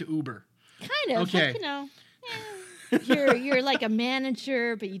Lyft to Uber. Kind of. Okay. Like, you're like a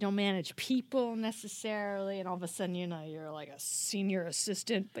manager, but you don't manage people necessarily, and all of a sudden, you're like a senior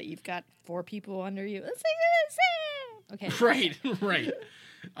assistant, but you've got 4 people under you. It's like this. Okay. Right.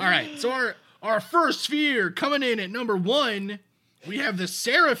 All right. So our first sphere coming in at number 1, we have the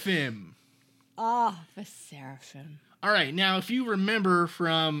Seraphim. The Seraphim. All right. Now, if you remember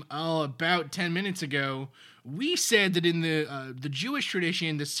from about 10 minutes ago, we said that in the Jewish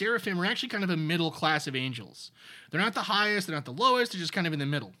tradition, the Seraphim are actually kind of a middle class of angels. They're not the highest, they're not the lowest, they're just kind of in the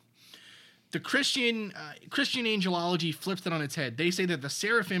middle. The Christian angelology flips it on its head. They say that the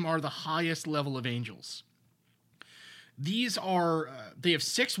Seraphim are the highest level of angels. These are, they have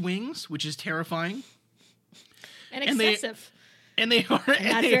 6 wings, which is terrifying. And excessive. They are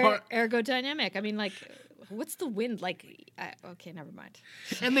ergodynamic. I mean, like, what's the wind like? Okay, never mind.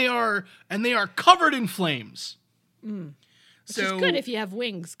 and they are covered in flames. Which is good if you have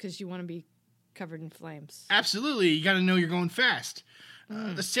wings, because you want to be covered in flames. Absolutely, you got to know you're going fast.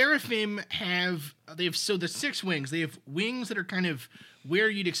 The Seraphim have the 6 wings. They have wings that are kind of where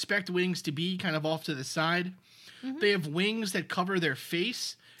you'd expect wings to be, kind of off to the side. Mm-hmm. They have wings that cover their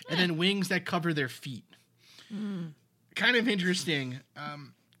face, and then wings that cover their feet. Kind of interesting.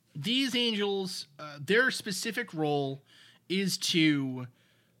 These angels, their specific role is to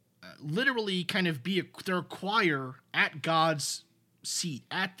literally kind of be their choir at God's seat,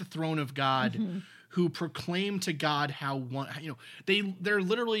 at the throne of God, who proclaim to God how they're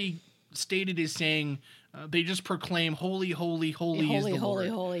literally stated as saying, they just proclaim, holy, holy, holy is the Lord.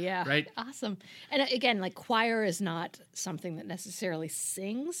 Holy, yeah. Right? Awesome. And again, like, choir is not something that necessarily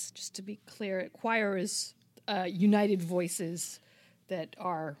sings, just to be clear. Choir is united voices that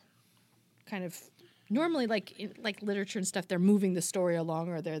are kind of normally like in like literature and stuff, they're moving the story along,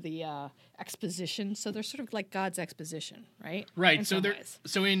 or they're the exposition. So they're sort of like God's exposition, right? Right. In so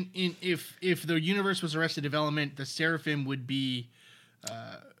if the universe was Arrested Development, the Seraphim would be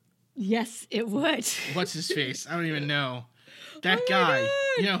yes, it would. What's his face? I don't even know. That guy.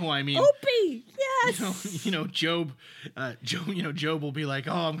 You know who I mean. Opie. Yes. Job. Job will be like,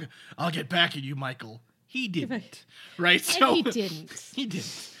 "Oh, I'll get back at you, Michael." He didn't. Right? And so he didn't. He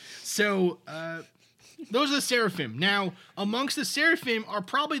didn't. So those are the Seraphim. Now, amongst the Seraphim are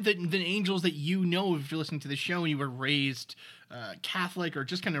probably the angels that you know if you're listening to the show and you were raised Catholic or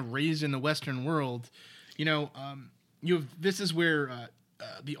just kind of raised in the Western world. This is where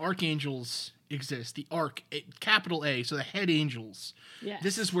the archangels exist. The capital A, so the head angels. Yes.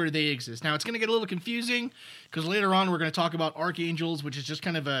 This is where they exist. Now, it's going to get a little confusing because later on we're going to talk about archangels, which is just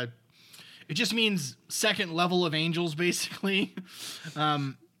kind of it just means second level of angels, basically.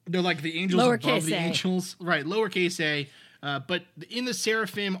 They're like the angels lowercase above the a. angels. Right, lowercase a. But in the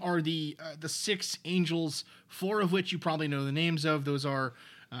seraphim are the 6 angels, 4 of which you probably know the names of. Those are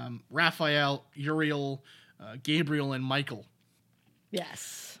Raphael, Uriel, Gabriel, and Michael.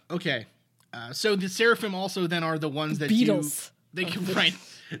 Yes. Okay. So the seraphim also then are the ones that Beatles.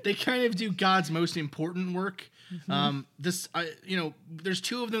 They kind of do God's most important work. There's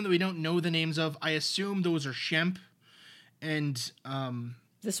 2 of them that we don't know the names of. I assume those are Shemp and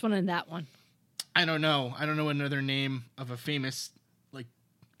this one and that one. I don't know another name of a famous like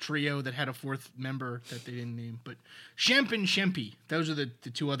trio that had a 4th member that they didn't name, but Shemp and Shempy, those are the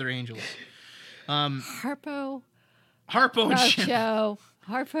 2 other angels. Harpo and Shemp.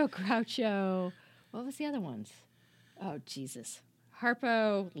 Harpo, Groucho. What was the other ones? Oh, Jesus.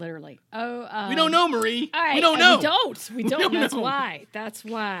 Harpo, literally. We don't know, Marie. All right, we don't know. We don't. That's know. why. That's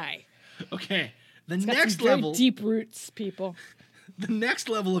why. Okay. The It's got next some very level. deep roots, people. The next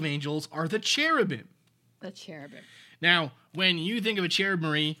level of angels are the cherubim. The cherubim. Now, when you think of a cherub,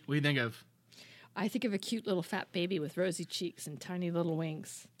 Marie, what do you think of? I think of a cute little fat baby with rosy cheeks and tiny little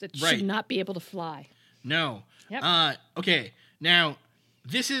wings that Right. should not be able to fly. No. Yep. Okay. Now,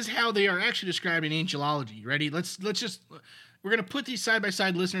 this is how they are actually described in Angelology. Ready? Let's just. We're gonna put these side by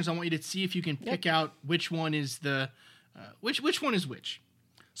side, listeners. I want you to see if you can pick out which one is the which one is which.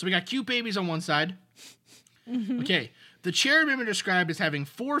 So we got cute babies on one side. Mm-hmm. Okay. The cherubim are described as having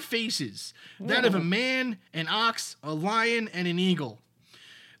 4 faces: that of a man, an ox, a lion, and an eagle.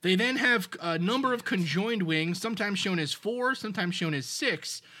 They then have a number of conjoined wings, sometimes shown as 4, sometimes shown as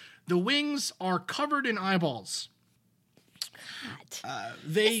 6. The wings are covered in eyeballs.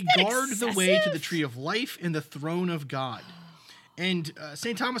 They guard the way to the tree of life and the throne of God. And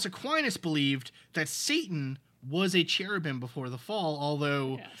St. Thomas Aquinas believed that Satan was a cherubim before the fall,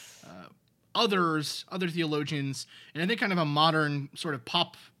 although other theologians, and I think kind of a modern sort of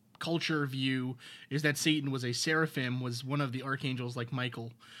pop culture view, is that Satan was a seraphim, was one of the archangels like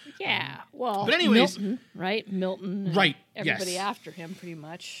Michael. Yeah, well, but anyways, Milton, right? Milton, and right? Everybody Yes. after him, pretty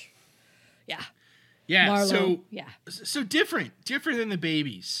much. Yeah. Yeah. Marlowe, So different than the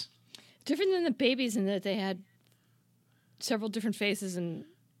babies. Different than the babies in that they had several different faces and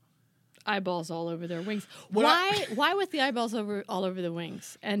eyeballs all over their wings. Why with the eyeballs all over the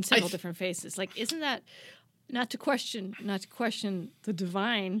wings and several different faces? Like, isn't that not to question the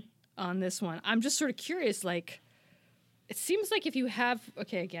divine on this one? I'm just sort of curious. Like, it seems like if you have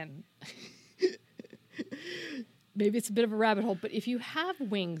again, maybe it's a bit of a rabbit hole, but if you have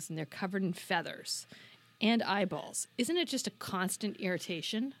wings and they're covered in feathers and eyeballs, isn't it just a constant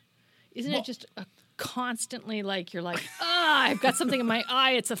irritation? Isn't it just a constantly like you're like, I've got something in my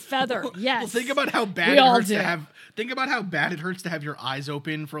eye, it's a feather. Yes. Well, think about how bad it hurts to have your eyes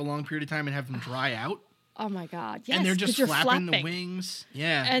open for a long period of time and have them dry out. Oh my God! Yes, and they're just you're flapping the wings.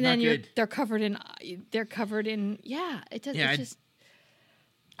 Yeah, and then good. they're covered in. Yeah, it does. Yeah, it just.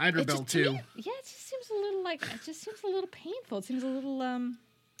 I'd rebel too. It just seems a little painful. It seems a little. I don't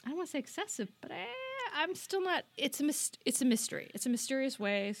want to say excessive, but I'm still not. It's a mystery. It's a mysterious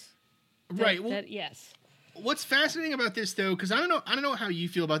ways. Right. Well, yes. What's fascinating about this, though, because I don't know how you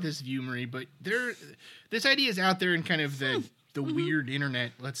feel about this view, Marie, but this idea is out there in kind of the weird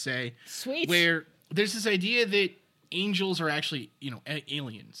internet, let's say, Sweet, where there's this idea that angels are actually,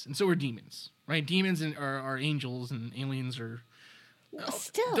 aliens, and so are demons, right? Demons are angels, and aliens are.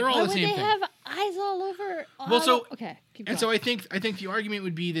 Still, they're all why the same would they thing. have eyes all over? Okay, keep and going. so I think the argument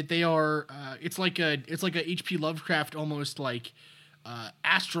would be that they are. It's like a H.P. Lovecraft almost like.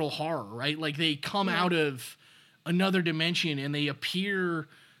 Astral horror, right? Like they come out of another dimension and they appear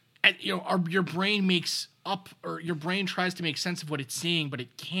at, your brain makes up, or your brain tries to make sense of what it's seeing, but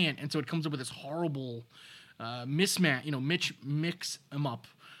it can't. And so it comes up with this horrible mismatch, mix them up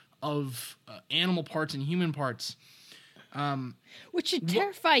of animal parts and human parts. Which should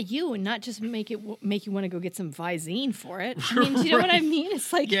terrify you and not just make you want to go get some Visine for it. I mean, do you know what I mean?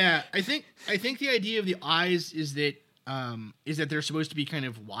 It's like, yeah, I think the idea of the eyes is that they're supposed to be kind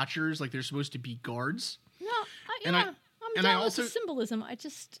of watchers, like they're supposed to be guards. No, I'm down with the symbolism.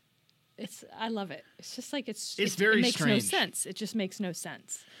 I love it. It's just like it makes strange. no sense. It just makes no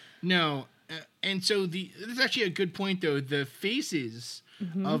sense. No, and so this is actually a good point, though. The faces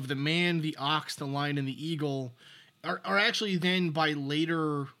of the man, the ox, the lion, and the eagle are actually then by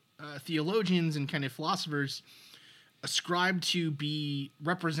later theologians and kind of philosophers ascribed to be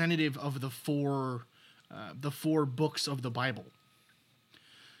representative of the four books of the Bible.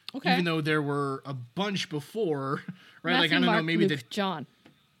 Okay. Even though there were a bunch before, right? Matthew, like I don't Mark, know, maybe Luke, John.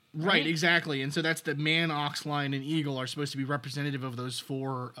 Right, exactly. And so that's the man, ox, lion, and eagle are supposed to be representative of those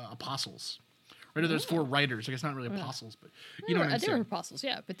 4 apostles. Right, or those 4 writers. I guess not really apostles, but you know what I'm saying. They were apostles,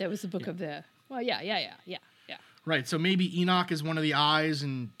 yeah. But that was the book of the. Well, yeah. Right, so maybe Enoch is one of the eyes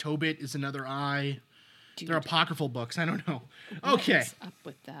and Tobit is another eye. Dude. They're apocryphal books. I don't know. What Okay. is up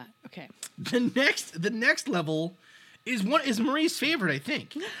with that? Okay. The next level is Marie's favorite, I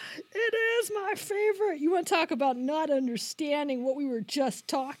think. It is my favorite. You want to talk about not understanding what we were just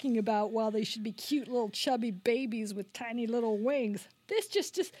talking about while they should be cute little chubby babies with tiny little wings. This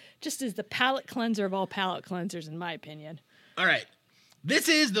just is the palate cleanser of all palate cleansers, in my opinion. All right. This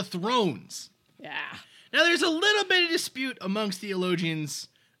is the thrones. Yeah. Now, there's a little bit of dispute amongst theologians,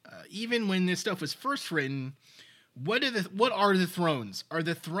 even when this stuff was first written. What are the thrones? Are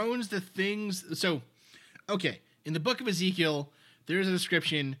the thrones the things? So, okay, in the book of Ezekiel, there's a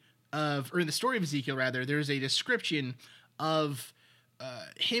description of, or in the story of Ezekiel, rather, there's a description of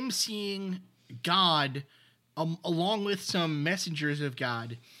him seeing God along with some messengers of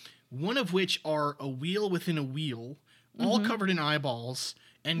God, one of which are a wheel within a wheel, all covered in eyeballs,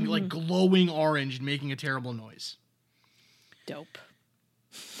 and like glowing orange and making a terrible noise. Dope.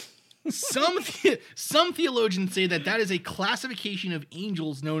 Some theologians say that is a classification of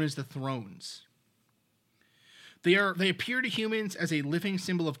angels known as the thrones. They appear to humans as a living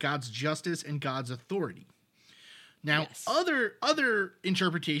symbol of God's justice and God's authority. Now, Yes. other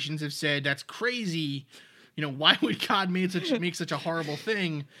interpretations have said that's crazy. You know, why would God make such a horrible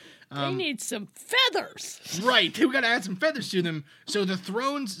thing? They need some feathers. Right, we got to add some feathers to them. So the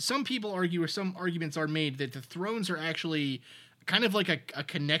thrones, some people argue, or some arguments are made, that the thrones are actually kind of like a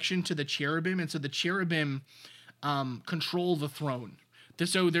connection to the cherubim, and so the cherubim control the throne.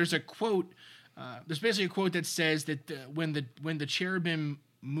 So there's a quote. There's basically a quote that says that when the cherubim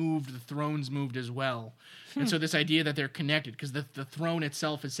moved, the thrones moved as well. And so this idea that they're connected, because the throne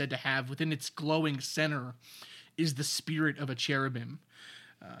itself is said to have within its glowing center is the spirit of a cherubim.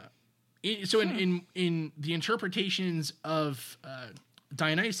 In the interpretations of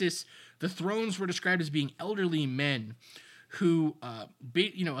Dionysus, the thrones were described as being elderly men who,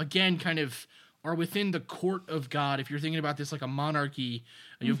 again, kind of are within the court of God. If you're thinking about this like a monarchy,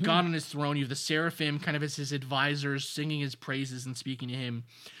 you have God on his throne, you have the seraphim kind of as his advisors, singing his praises and speaking to him,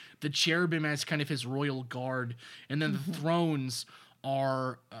 the cherubim as kind of his royal guard, and then the thrones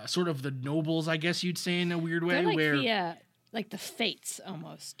are sort of the nobles, I guess you'd say, in a weird way. They're like like the fates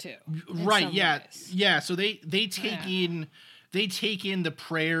almost too. Right, yeah. Ways. Yeah, so they take in the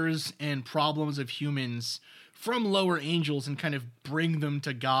prayers and problems of humans from lower angels and kind of bring them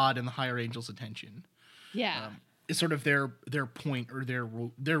to God and the higher angels' attention. Yeah. It's sort of their point or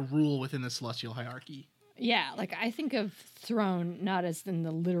their rule within the celestial hierarchy. Yeah, like I think of throne not as in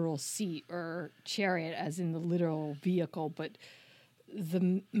the literal seat or chariot as in the literal vehicle, but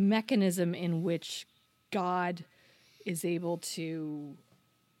the mechanism in which God is able to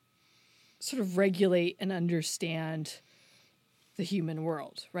sort of regulate and understand the human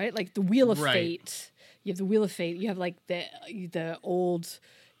world, right? Like the Wheel of Fate. You have the Wheel of Fate. You have like the old.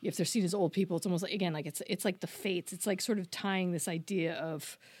 If they're seen as old people, it's almost like, again, like it's like the fates. It's like sort of tying this idea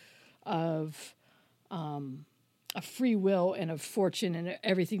of a free will and of fortune and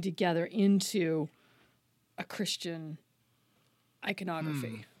everything together into a Christian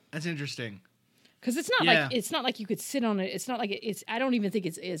iconography. That's interesting. Because it's not like you could sit on it. It's not like it's. I don't even think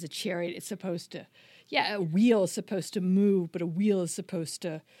it's a chariot. It's supposed to. Yeah, a wheel is supposed to move, but a wheel is supposed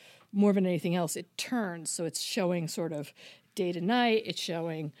to, more than anything else, it turns. So it's showing sort of day to night. It's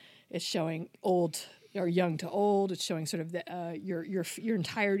showing old or young to old. It's showing sort of your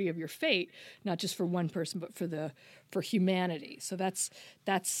entirety of your fate, not just for one person, but for humanity. So that's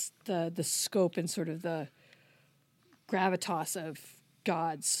the scope and sort of the gravitas of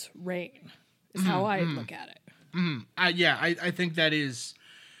God's reign. Is how I look at it. I think that is.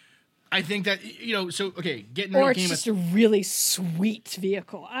 I think that, so, okay, getting or it's just a really sweet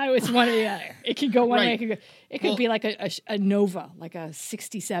vehicle. It's one or the other. It could go one way. It could be like a Nova, like a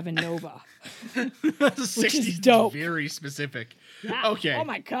 67 Nova. 60 which is dope. Very specific. Yeah. Okay. Oh,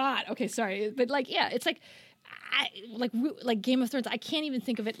 my God. Okay, sorry. But, it's like Game of Thrones. I can't even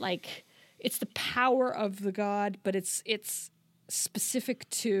think of it like it's the power of the god, but it's specific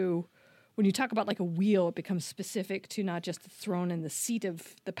to... When you talk about like a wheel, it becomes specific to not just the throne and the seat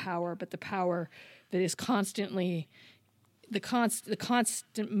of the power, but the power that is constantly the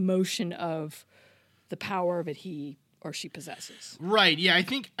constant motion of the power that he or she possesses. Right. Yeah. I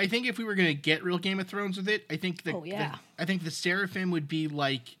think if we were going to get real Game of Thrones with it, I think I think the seraphim would be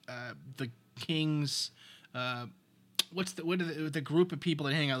like the king's. What are the group of people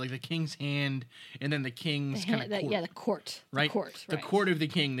that hang out, like the king's hand, and then the king's kind of court. Yeah, the court. Right? The court of the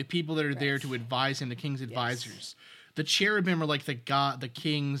king, the people that are there to advise him, the king's advisors. The cherubim are like the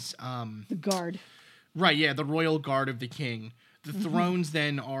king's... the guard. Right, yeah, the royal guard of the king. The thrones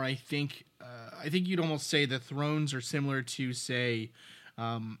then are, I think, I think you'd almost say the thrones are similar to, say,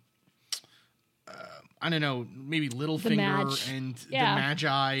 I don't know, maybe Littlefinger and the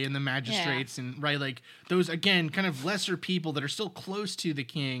Magi and the magistrates and right, like those, again, kind of lesser people that are still close to the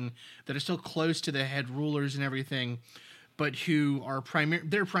king, that are still close to the head rulers and everything, but who are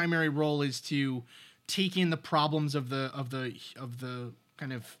their primary role is to take in the problems of the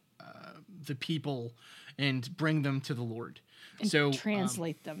kind of the people and bring them to the Lord. And so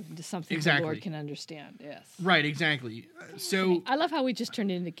translate them into something exactly. the Lord can understand. Yes. Right. Exactly. So I love how we just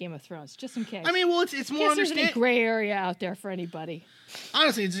turned it into Game of Thrones, just in case. I mean, well, it's more there's any gray area out there for anybody.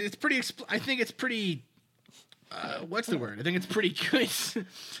 Honestly, it's pretty. I think it's pretty. What's the word? I think it's pretty good.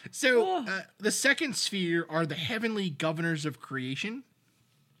 So the second sphere are the heavenly governors of creation.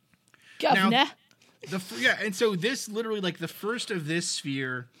 Governor. Now, and so this literally, like the first of this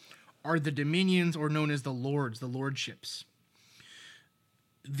sphere, are the dominions, or known as the lords, the lordships.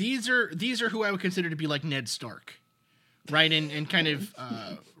 These are who I would consider to be like Ned Stark, right? And kind of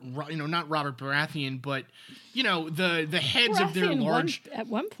not Robert Baratheon, but the heads Baratheon of their large at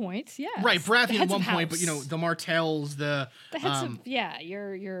one point, yeah. Right, Baratheon at one point, but the Martells, the heads of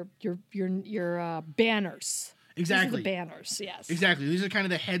your banners. Exactly. These are the banners, yes. Exactly. These are kind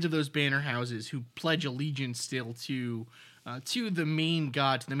of the heads of those banner houses who pledge allegiance still to the main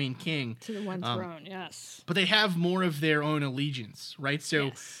god, to the main king. To the one throne, yes. But they have more of their own allegiance, right? So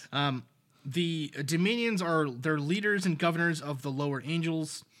yes. The dominions they're leaders and governors of the lower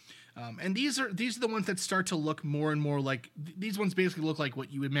angels. And these are the ones that start to look more and more like, these ones basically look like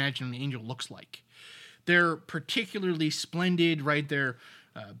what you imagine an angel looks like. They're particularly splendid, right? They're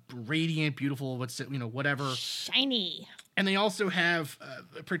radiant, beautiful, whatever. Shiny. And they also have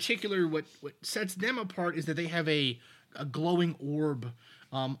a particular, what sets them apart is that they have a glowing orb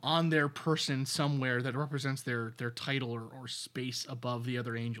on their person somewhere that represents their title or space above the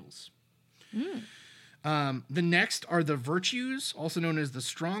other angels. The next are the virtues, also known as the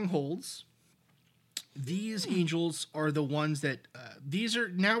strongholds. These angels are the ones that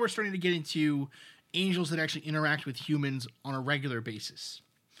now we're starting to get into angels that actually interact with humans on a regular basis.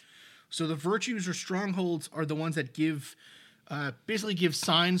 So the virtues or strongholds are the ones that basically give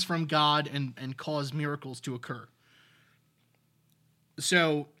signs from God and cause miracles to occur.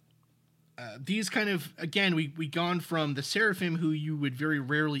 So these kind of, again, we gone from the seraphim, who you would very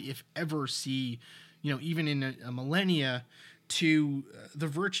rarely, if ever, see, even in a millennia, to the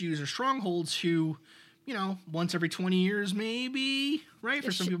virtues or strongholds who, once every 20 years, maybe, right?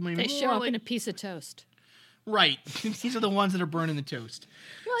 For some people, maybe they more. They show up in a piece of toast. Right. These are the ones that are burning the toast.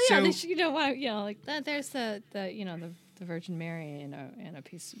 Well, yeah, there's the Virgin Mary in a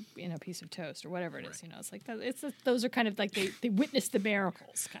piece of toast or whatever it is. It's like that. Those are kind of like they witness the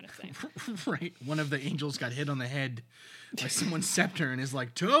miracles kind of thing. Right. One of the angels got hit on the head by someone's scepter and is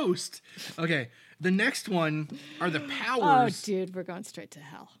like, toast. Okay. The next one are the powers. Oh, dude, we're going straight to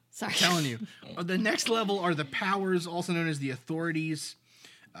hell. Sorry. I'm telling you. The next level are the powers, also known as the authorities.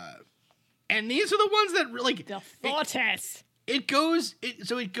 And these are the ones that like the authorities. It goes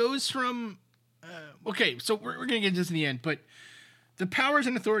from okay, so we're gonna get into this in the end, but the powers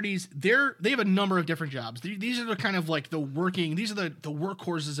and authorities, they have a number of different jobs. These are the kind of like these are the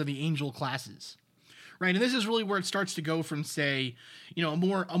workhorses of the angel classes, right? And this is really where it starts to go from, say, a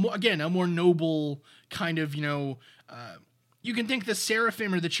more noble kind of, you can think the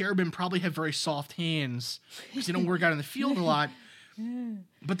seraphim or the cherubim probably have very soft hands because they don't work out in the field a lot.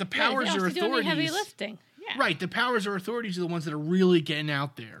 But the powers or authorities, doing heavy lifting. Yeah. Right? The powers or authorities are the ones that are really getting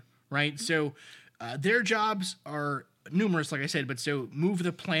out there, right? So their jobs are numerous, like I said, but so move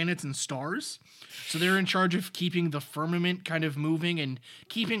the planets and stars. So they're in charge of keeping the firmament kind of moving and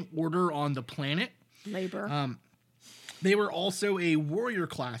keeping order on the planet. Labor. They were also a warrior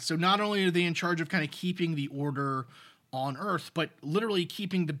class. So not only are they in charge of kind of keeping the order on Earth, but literally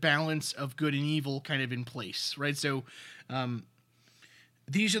keeping the balance of good and evil kind of in place, right? So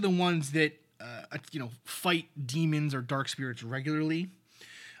these are the ones that fight demons or dark spirits regularly.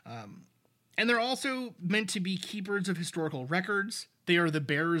 And they're also meant to be keepers of historical records. They are the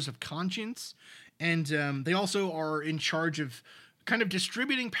bearers of conscience. And they also are in charge of kind of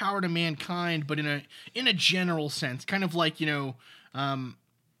distributing power to mankind, but in a general sense, kind of like,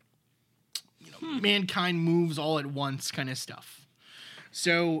 mankind moves all at once kind of stuff.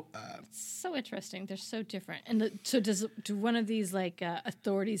 So so interesting. They're so different. And do one of these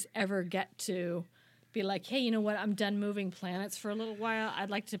authorities ever get to be like, hey, you know what? I'm done moving planets for a little while. I'd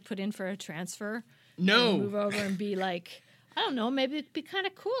like to put in for a transfer. No. Move over and be like, I don't know, maybe it'd be kind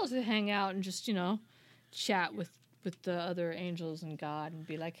of cool to hang out and just, chat with the other angels and God and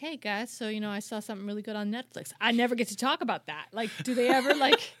be like, hey, guys, so, I saw something really good on Netflix. I never get to talk about that. Like, do they ever,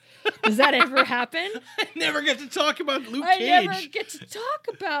 Does that ever happen? I never get to talk about Luke I Cage. never get to talk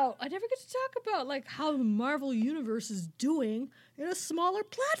about like how the Marvel universe is doing in a smaller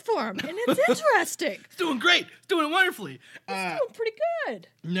platform, and it's interesting. It's doing great. It's doing wonderfully. It's doing pretty good.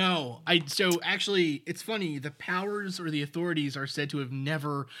 No, so actually, it's funny. The powers or the authorities are said to have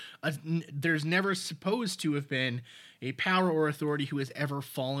never. There's never supposed to have been a power or authority who has ever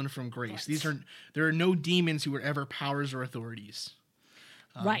fallen from grace. Right. There are no demons who were ever powers or authorities.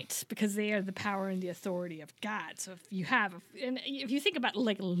 Right, because they are the power and the authority of God. So if you think about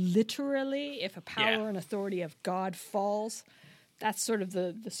like literally, if a power and authority of God falls, that's sort of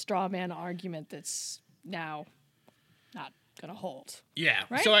the straw man argument that's now not going to hold. Yeah.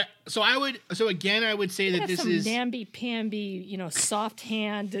 Right? I would say that this is namby-pamby,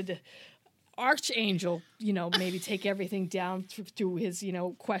 soft-handed archangel, maybe take everything down through his,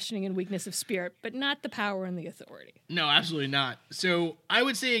 questioning and weakness of spirit, but not the power and the authority. No, absolutely not. So I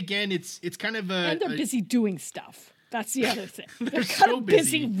would say again, it's kind of and they're busy doing stuff. That's the other thing. They're so kind of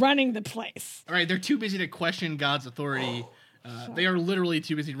busy running the place. All right, they're too busy to question God's authority. They are literally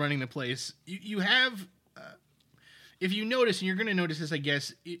too busy running the place. You have, if you notice, and you're going to notice this, I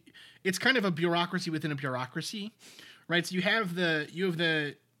guess, it's kind of a bureaucracy within a bureaucracy, right? So you have the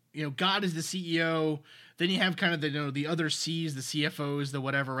God is the CEO. Then you have kind of the other C's, the CFOs, the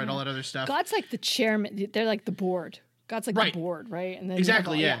whatever, right? All that other stuff. God's like the chairman. They're like the board. God's like the board, right? And then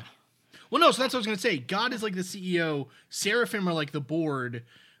exactly, yeah. Well, no, so that's what I was going to say. God is like the CEO. Seraphim are like the board.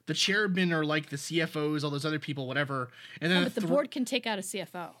 The cherubim are like the CFOs, all those other people, whatever. And then but the board can take out a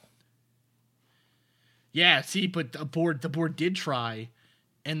CFO. Yeah, see, but the board did try,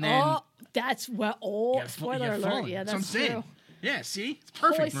 and then spoiler alert. Yeah, that's true. Yeah, see, it's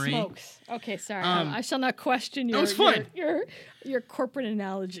perfect, Holy Marie. Smokes. Okay, sorry. I shall not question your corporate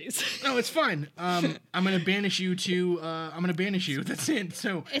analogies. No, it's fine. I'm gonna banish you to. I'm gonna banish you. That's it.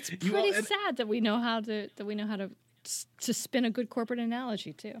 So it's pretty sad that we know how to spin a good corporate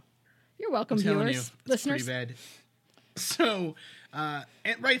analogy too. You're welcome, viewers, listeners. Pretty bad. So,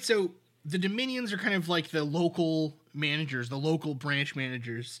 so the Dominions are kind of like the local managers, the local branch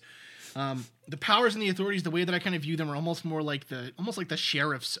managers. The powers and the authorities, the way that I kind of view them, are almost like the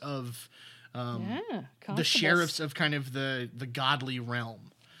sheriffs of the sheriffs of kind of the godly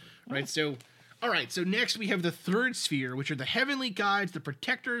realm, right? So, all right. So next we have the third sphere, which are the heavenly guides, the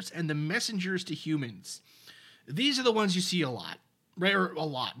protectors, and the messengers to humans. These are the ones you see a lot, right? Or a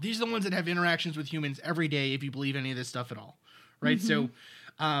lot. These are the ones that have interactions with humans every day, if you believe any of this stuff at all, right? Mm-hmm.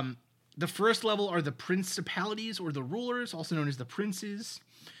 So, the first level are the principalities or the rulers, also known as the princes.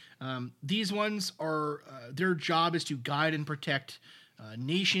 These ones are their job is to guide and protect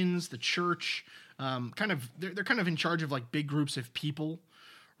nations, the church. They're kind of in charge of like big groups of people,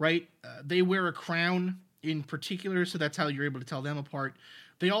 right? They wear a crown in particular, so that's how you're able to tell them apart.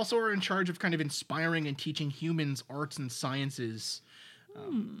 They also are in charge of kind of inspiring and teaching humans arts and sciences.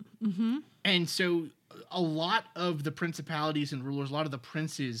 And so a lot of the principalities and rulers, a lot of the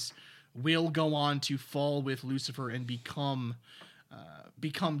princes will go on to fall with Lucifer and become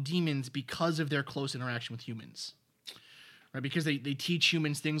demons because of their close interaction with humans, right? Because they teach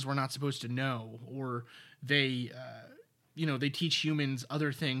humans things we're not supposed to know, or they teach humans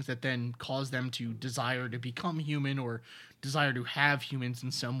other things that then cause them to desire to become human or desire to have humans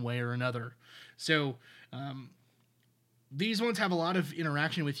in some way or another. So these ones have a lot of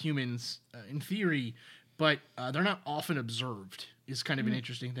interaction with humans in theory, but they're not often observed, is kind of an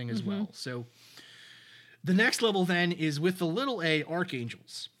interesting thing as well. So the next level then is with the little a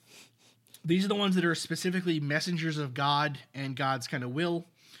archangels. These are the ones that are specifically messengers of God and God's kind of will.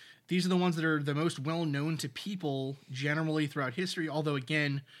 These are the ones that are the most well known to people generally throughout history, although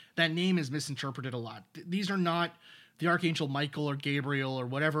again, that name is misinterpreted a lot. These are not the Archangel Michael or Gabriel or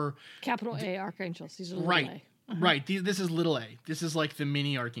whatever. Capital A archangels. These are little A. Right. This is little a. This is like the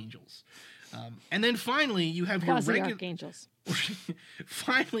mini archangels. And then finally, you have your regular archangels.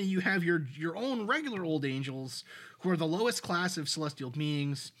 Finally, you have your own regular old angels, who are the lowest class of celestial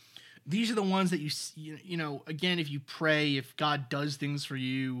beings. These are the ones that you know, again, if you pray, if God does things for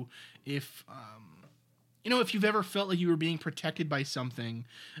you, if you've ever felt like you were being protected by something,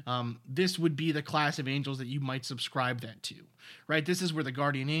 this would be the class of angels that you might subscribe that to, right? This is where the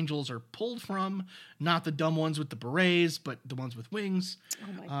guardian angels are pulled from, not the dumb ones with the berets, but the ones with wings.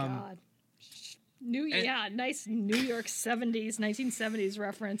 Oh my God. Nice New York 1970s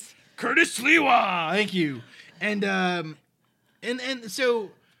reference. Curtis Lewa, thank you. And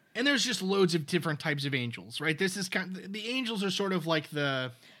so there's just loads of different types of angels, right? This is the angels are sort of like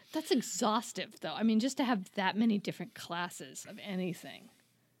the. That's exhaustive, though. I mean, just to have that many different classes of anything.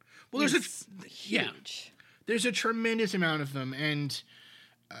 Well, there's a tremendous amount of them, and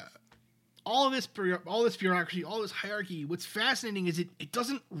all this bureaucracy, all this hierarchy, what's fascinating is it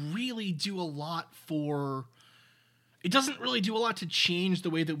doesn't really do a lot to change the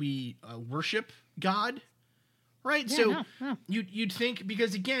way that we worship God, right? Yeah, no. You'd think,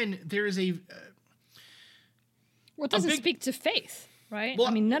 because again, there is a well, it doesn't speak to faith, right? Well,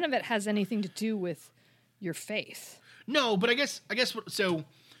 I mean, none of it has anything to do with your faith. No, but I guess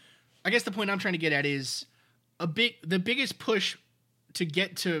the point I'm trying to get at is the biggest push to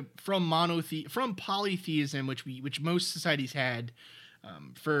get from polytheism, which most societies had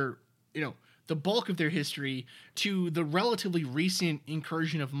for the bulk of their history, to the relatively recent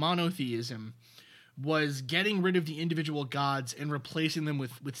incursion of monotheism, was getting rid of the individual gods and replacing them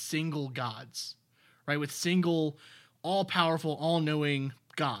with single gods, right? With single, all-powerful, all-knowing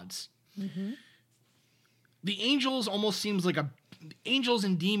gods. Mm-hmm. The angels almost seems like angels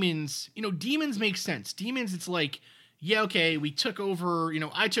and demons. Demons make sense. Demons, it's like, yeah, okay, we took over,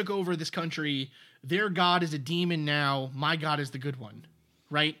 I took over this country. Their god is a demon now. My god is the good one,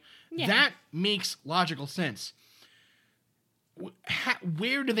 right? Yeah. That makes logical sense.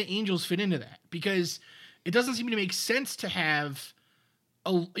 Where do the angels fit into that? Because it doesn't seem to make sense to have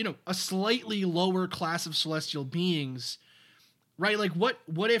a slightly lower class of celestial beings, right? Like what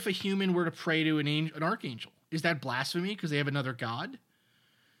if a human were to pray to an archangel? Is that blasphemy because they have another god?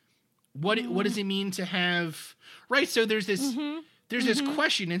 What does it mean to have, right? So there's this this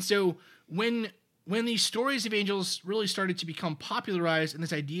question. And so when these stories of angels really started to become popularized and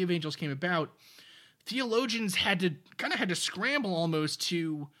this idea of angels came about, theologians had to scramble almost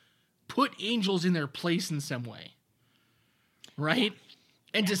to put angels in their place in some way, right?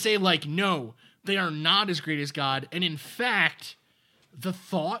 And to say, like, no, they are not as great as God. And in fact, the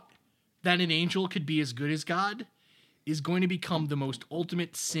thought that an angel could be as good as God is going to become the most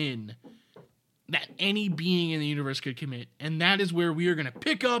ultimate sin that any being in the universe could commit. And that is where we are going to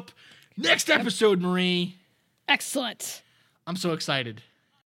pick up next episode, Marie. Excellent. I'm so excited.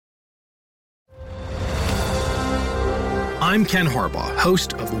 I'm Ken Harbaugh,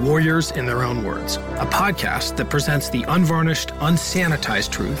 host of Warriors in Their Own Words, a podcast that presents the unvarnished,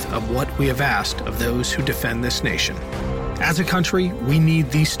 unsanitized truth of what we have asked of those who defend this nation. As a country, we need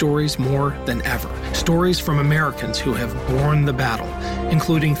these stories more than ever. Stories from Americans who have borne the battle,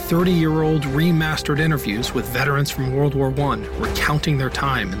 including 30-year-old remastered interviews with veterans from World War I recounting their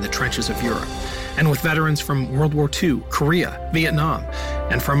time in the trenches of Europe, and with veterans from World War II, Korea, Vietnam,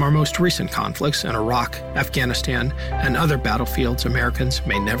 and from our most recent conflicts in Iraq, Afghanistan, and other battlefields Americans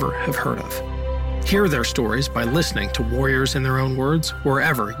may never have heard of. Hear their stories by listening to Warriors in Their Own Words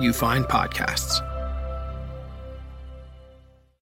wherever you find podcasts.